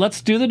let's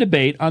do the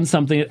debate on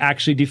something that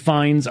actually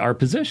defines our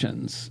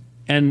positions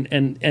and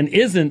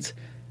isn't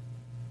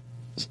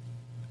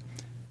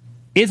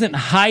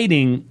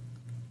hiding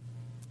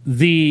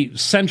the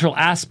central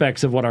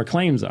aspects of what our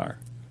claims are.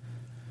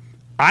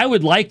 I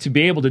would like to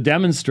be able to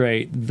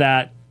demonstrate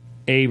that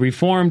a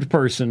Reformed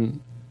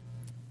person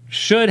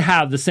should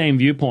have the same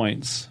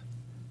viewpoints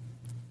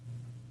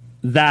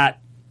that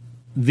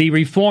the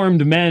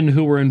Reformed men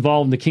who were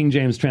involved in the King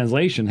James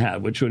translation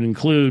had, which would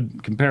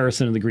include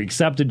comparison of the Greek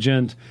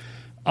Septuagint,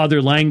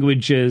 other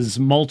languages,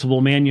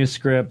 multiple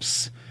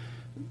manuscripts.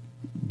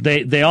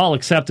 They all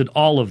accepted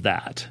all of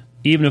that,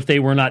 even if they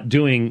were not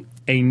doing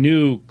a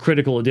new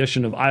critical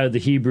edition of either the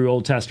Hebrew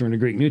Old Testament or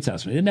Greek New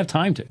Testament. They didn't have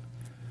time to.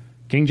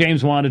 King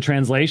James wanted a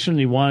translation, and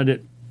he wanted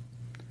it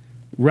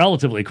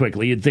relatively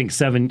quickly. You'd think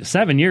seven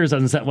years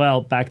doesn't say,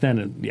 well, back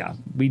then, yeah,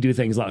 we do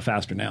things a lot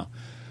faster now.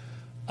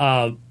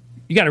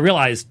 You got to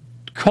realize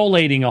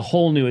collating a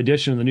whole new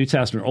edition of the New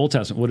Testament or Old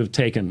Testament would have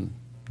taken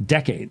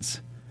decades.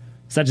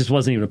 So that just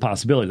wasn't even a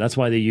possibility. That's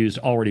why they used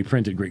already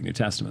printed Greek New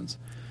Testaments.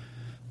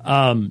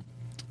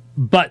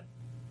 But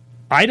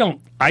I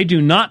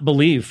do not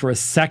believe for a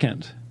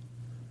second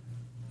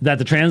that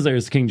the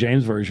translators of the King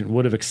James Version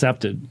would have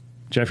accepted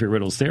Jeffrey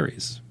Riddle's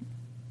theories.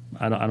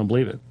 I don't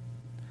believe it.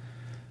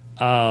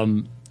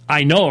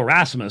 I know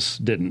Erasmus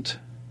didn't,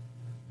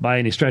 by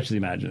any stretch of the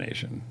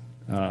imagination.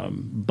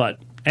 But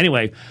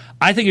anyway,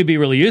 I think it'd be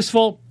really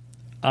useful.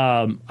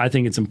 I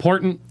think it's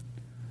important.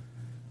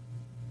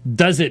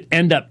 Does it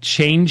end up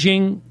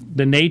changing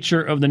the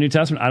nature of the New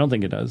Testament? I don't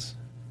think it does.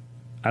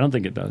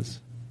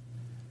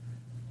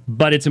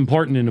 But it's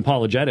important in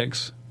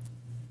apologetics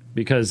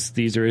because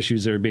these are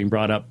issues that are being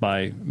brought up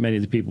by many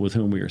of the people with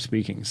whom we are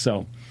speaking.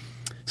 So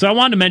I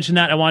wanted to mention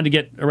that. I wanted to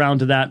get around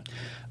to that.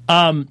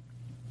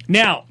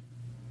 Now,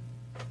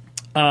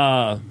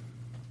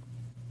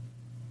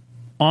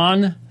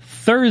 on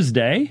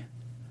Thursday,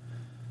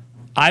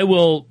 I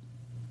will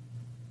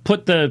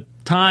put the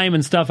time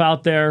and stuff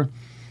out there.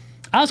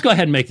 I'll just go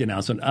ahead and make the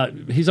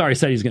announcement. He's already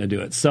said he's going to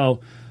do it. So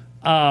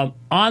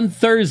on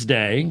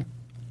Thursday,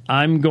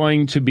 I'm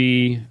going to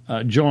be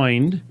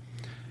joined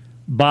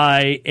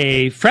by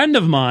a friend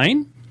of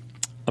mine,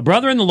 a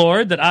brother in the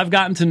Lord that I've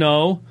gotten to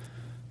know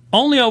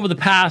only over the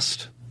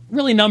past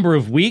really number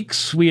of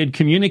weeks. We had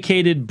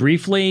communicated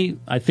briefly,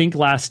 I think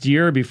last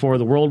year before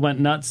the world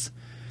went nuts.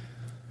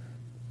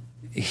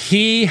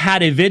 He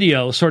had a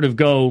video sort of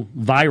go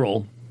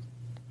viral.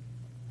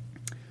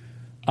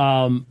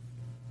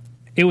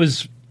 It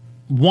was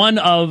one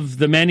of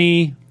the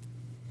many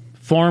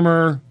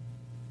former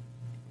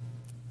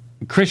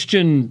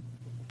Christian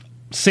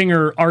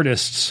singer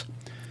artists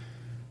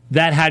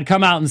that had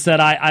come out and said,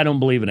 I don't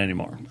believe it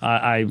anymore.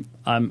 I'm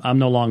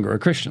no longer a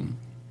Christian.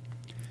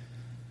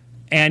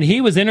 And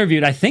he was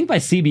interviewed, I think by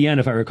CBN,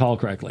 if I recall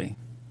correctly,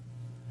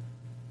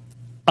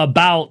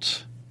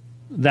 about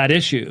that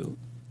issue.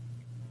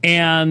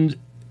 And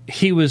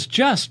he was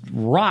just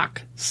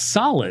rock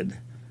solid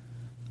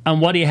on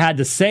what he had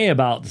to say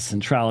about the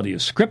centrality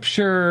of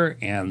Scripture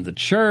and the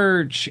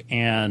church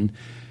and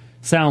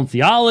sound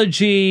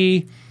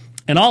theology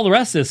and all the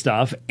rest of this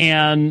stuff.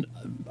 And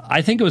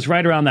I think it was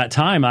right around that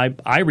time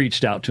I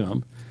reached out to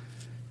him.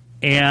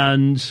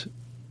 And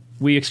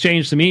we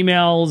exchanged some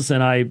emails,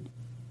 and I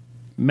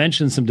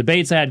mentioned some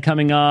debates I had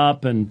coming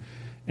up and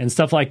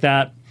stuff like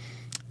that.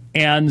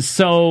 And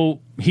so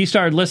he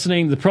started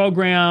listening to the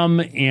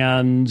program,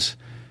 and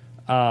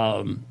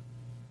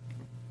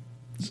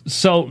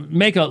so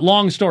make a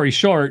long story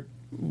short,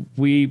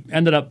 we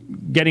ended up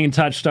getting in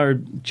touch,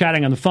 started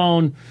chatting on the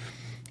phone,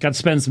 got to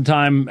spend some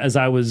time as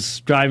I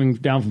was driving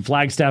down from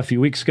Flagstaff a few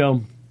weeks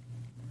ago,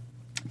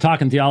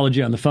 talking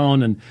theology on the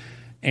phone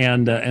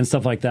and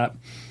stuff like that.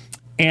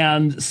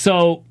 And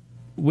so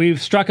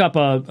we've struck up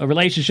a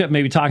relationship,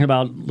 maybe talking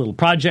about a little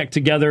project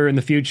together in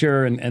the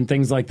future and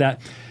things like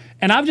that.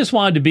 And I've just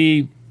wanted to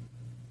be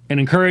an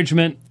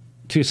encouragement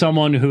to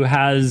someone who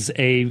has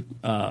a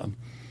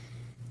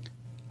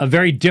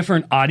very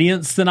different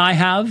audience than I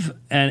have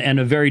and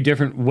a very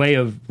different way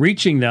of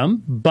reaching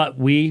them. But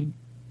we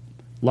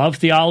love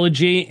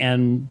theology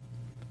and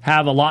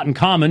have a lot in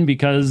common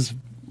because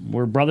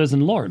we're brothers in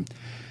the Lord.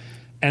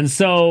 And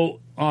so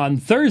on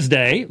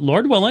Thursday,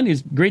 Lord willing,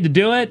 he's agreed to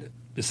do it.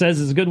 It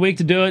says it's a good week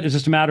to do it. It's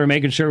just a matter of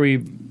making sure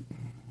we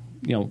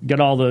get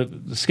all the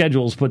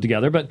schedules put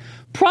together. But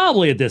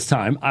probably at this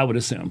time, I would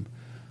assume,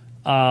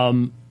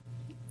 on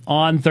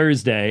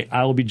Thursday,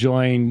 I will be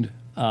joined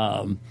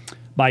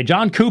by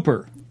John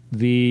Cooper,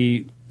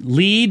 the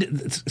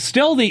lead,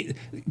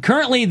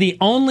 currently the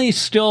only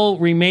still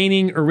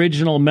remaining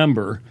original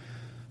member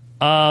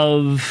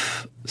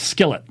of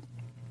Skillet.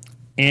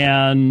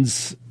 And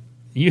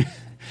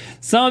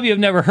some of you have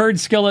never heard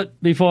Skillet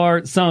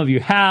before. Some of you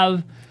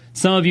have.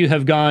 Some of you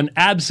have gone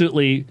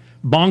absolutely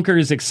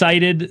bonkers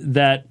excited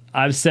that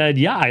I've said,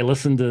 yeah, I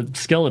listen to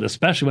Skillet,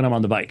 especially when I'm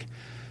on the bike,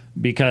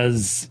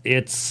 because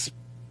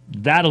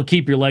that'll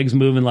keep your legs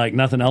moving like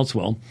nothing else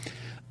will.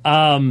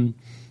 And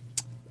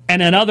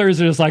then others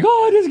are just like,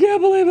 oh, I just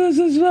can't believe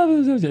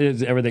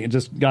this. Everything it's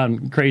just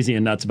gone crazy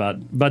and nuts about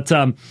it. But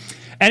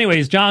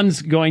anyways,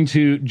 John's going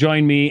to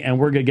join me, and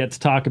we're going to get to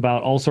talk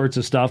about all sorts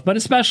of stuff, but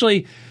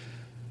especially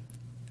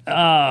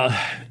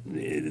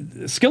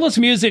Skillet's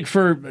music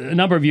for a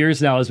number of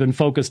years now has been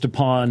focused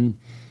upon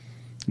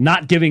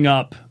not giving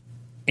up,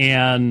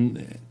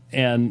 and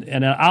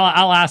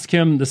I'll ask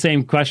him the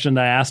same question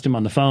that I asked him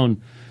on the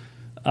phone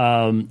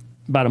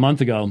about a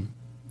month ago.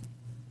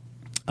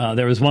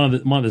 There was one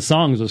of his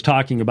songs was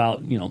talking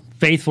about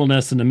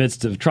faithfulness in the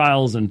midst of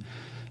trials and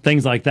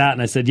things like that,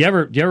 and I said, "Do you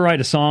ever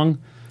write a song,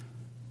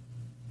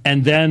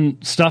 and then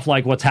stuff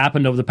like what's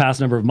happened over the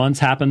past number of months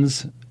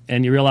happens?"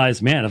 And you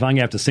realize, man, if I'm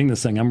gonna have to sing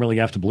this thing, I'm really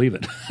gonna have to believe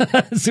it.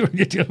 So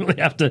you really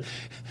have to.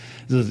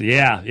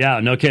 Yeah,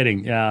 no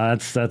kidding. Yeah,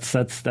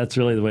 that's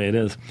really the way it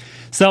is.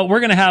 So we're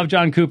gonna have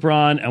John Cooper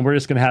on, and we're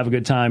just gonna have a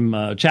good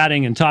time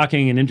chatting and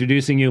talking and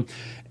introducing you.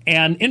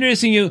 And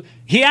introducing you,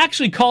 he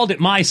actually called it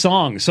my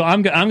song, so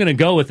I'm gonna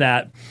go with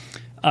that.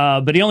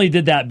 But he only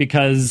did that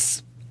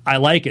because I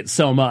like it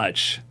so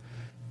much.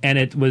 And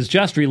it was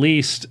just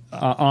released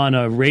on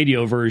a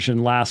radio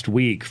version last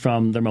week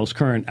from their most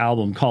current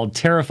album called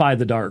Terrify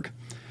the Dark.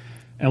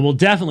 And we'll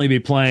definitely be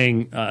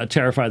playing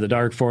Terrify the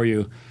Dark for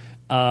you.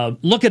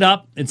 Look it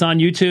up. It's on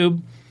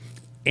YouTube.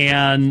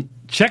 And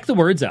check the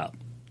words out.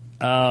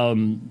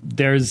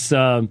 There's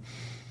some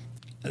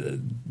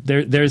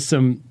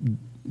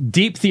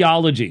deep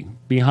theology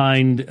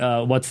behind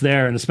what's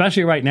there, and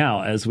especially right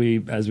now as we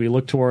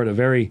look toward a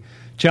very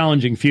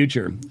challenging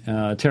future.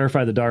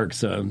 Terrify the Dark,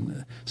 so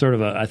sort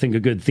of I think a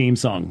good theme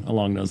song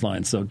along those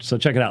lines. So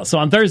check it out. So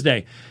on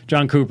Thursday,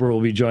 John Cooper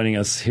will be joining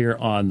us here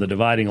on The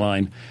Dividing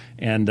Line,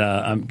 and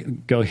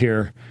go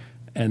here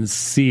and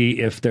see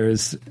if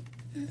there's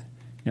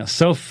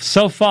so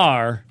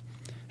far.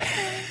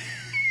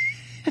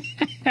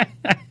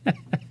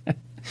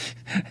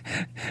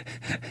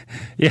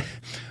 Yeah.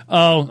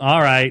 Oh,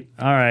 all right.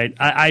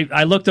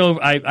 I looked over.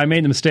 I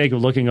made the mistake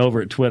of looking over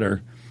at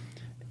Twitter.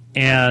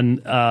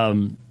 And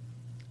I'll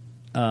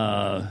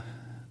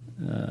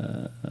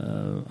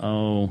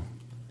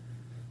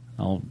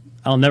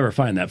never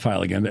find that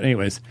file again. But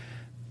anyways,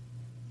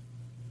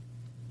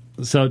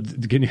 so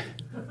can you?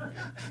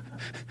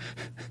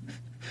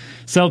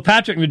 So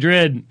Patrick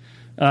Madrid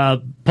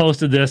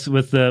posted this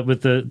with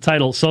the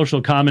title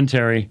 "Social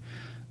Commentary."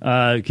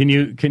 Can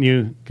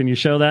you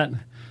show that?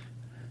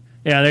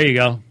 Yeah, there you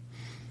go.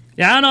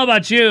 Yeah, I don't know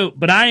about you,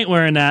 but I ain't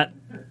wearing that.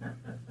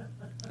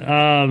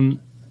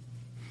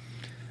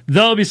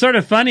 Though it'd be sort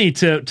of funny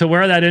to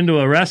wear that into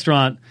a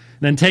restaurant,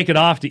 then take it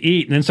off to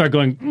eat, and then start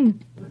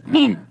going,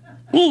 and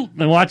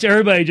watch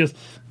everybody just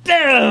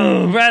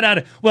right out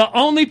of. Well,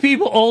 only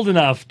people old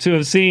enough to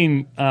have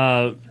seen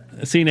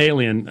Seen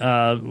Alien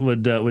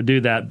would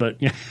do that,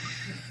 but yeah.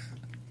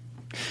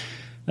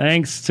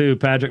 Thanks to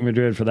Patrick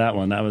Madrid for that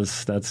one.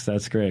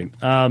 That's great.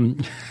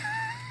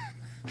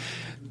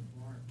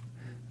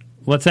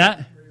 What's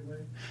that?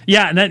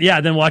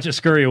 Yeah, then watch it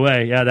scurry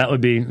away. Yeah, that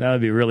would be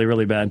really,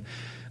 really bad.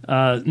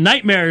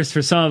 Nightmares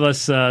for some of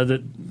us.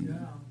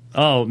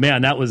 Oh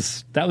man, that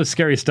was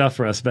scary stuff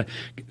for us. But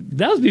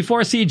that was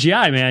before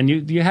CGI, man.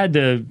 You had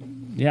to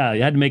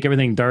make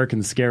everything dark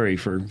and scary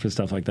for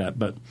stuff like that.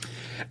 But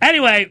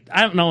anyway,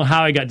 I don't know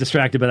how I got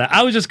distracted by that.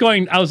 I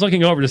was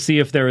looking over to see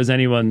if there was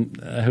anyone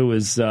who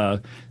was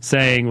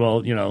saying,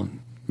 well,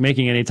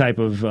 making any type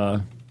of.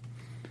 Well,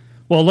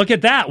 look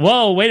at that.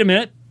 Whoa, wait a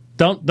minute.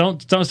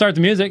 Don't start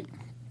the music.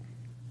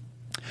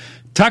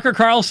 Tucker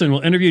Carlson will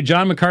interview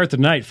John MacArthur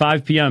tonight,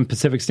 5 p.m.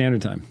 Pacific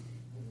Standard Time.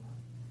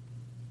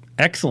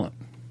 Excellent.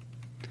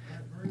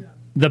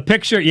 The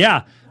picture,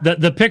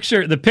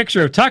 the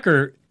picture of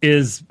Tucker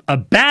is a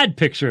bad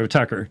picture of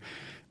Tucker,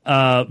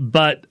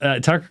 but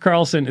Tucker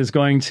Carlson is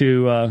going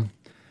to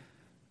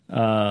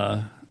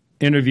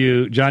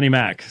interview Johnny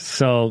Mac,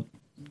 so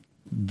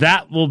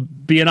that will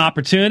be an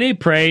opportunity.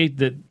 Pray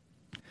that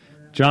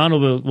John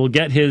will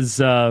get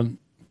his.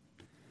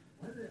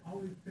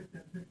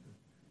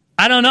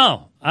 I don't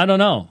know.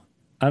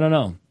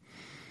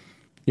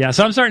 Yeah,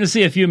 so I'm starting to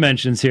see a few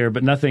mentions here,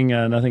 but nothing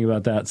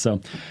about that. So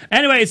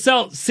anyway,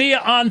 see you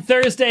on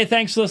Thursday.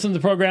 Thanks for listening to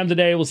the program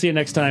today. We'll see you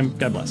next time.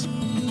 God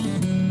bless.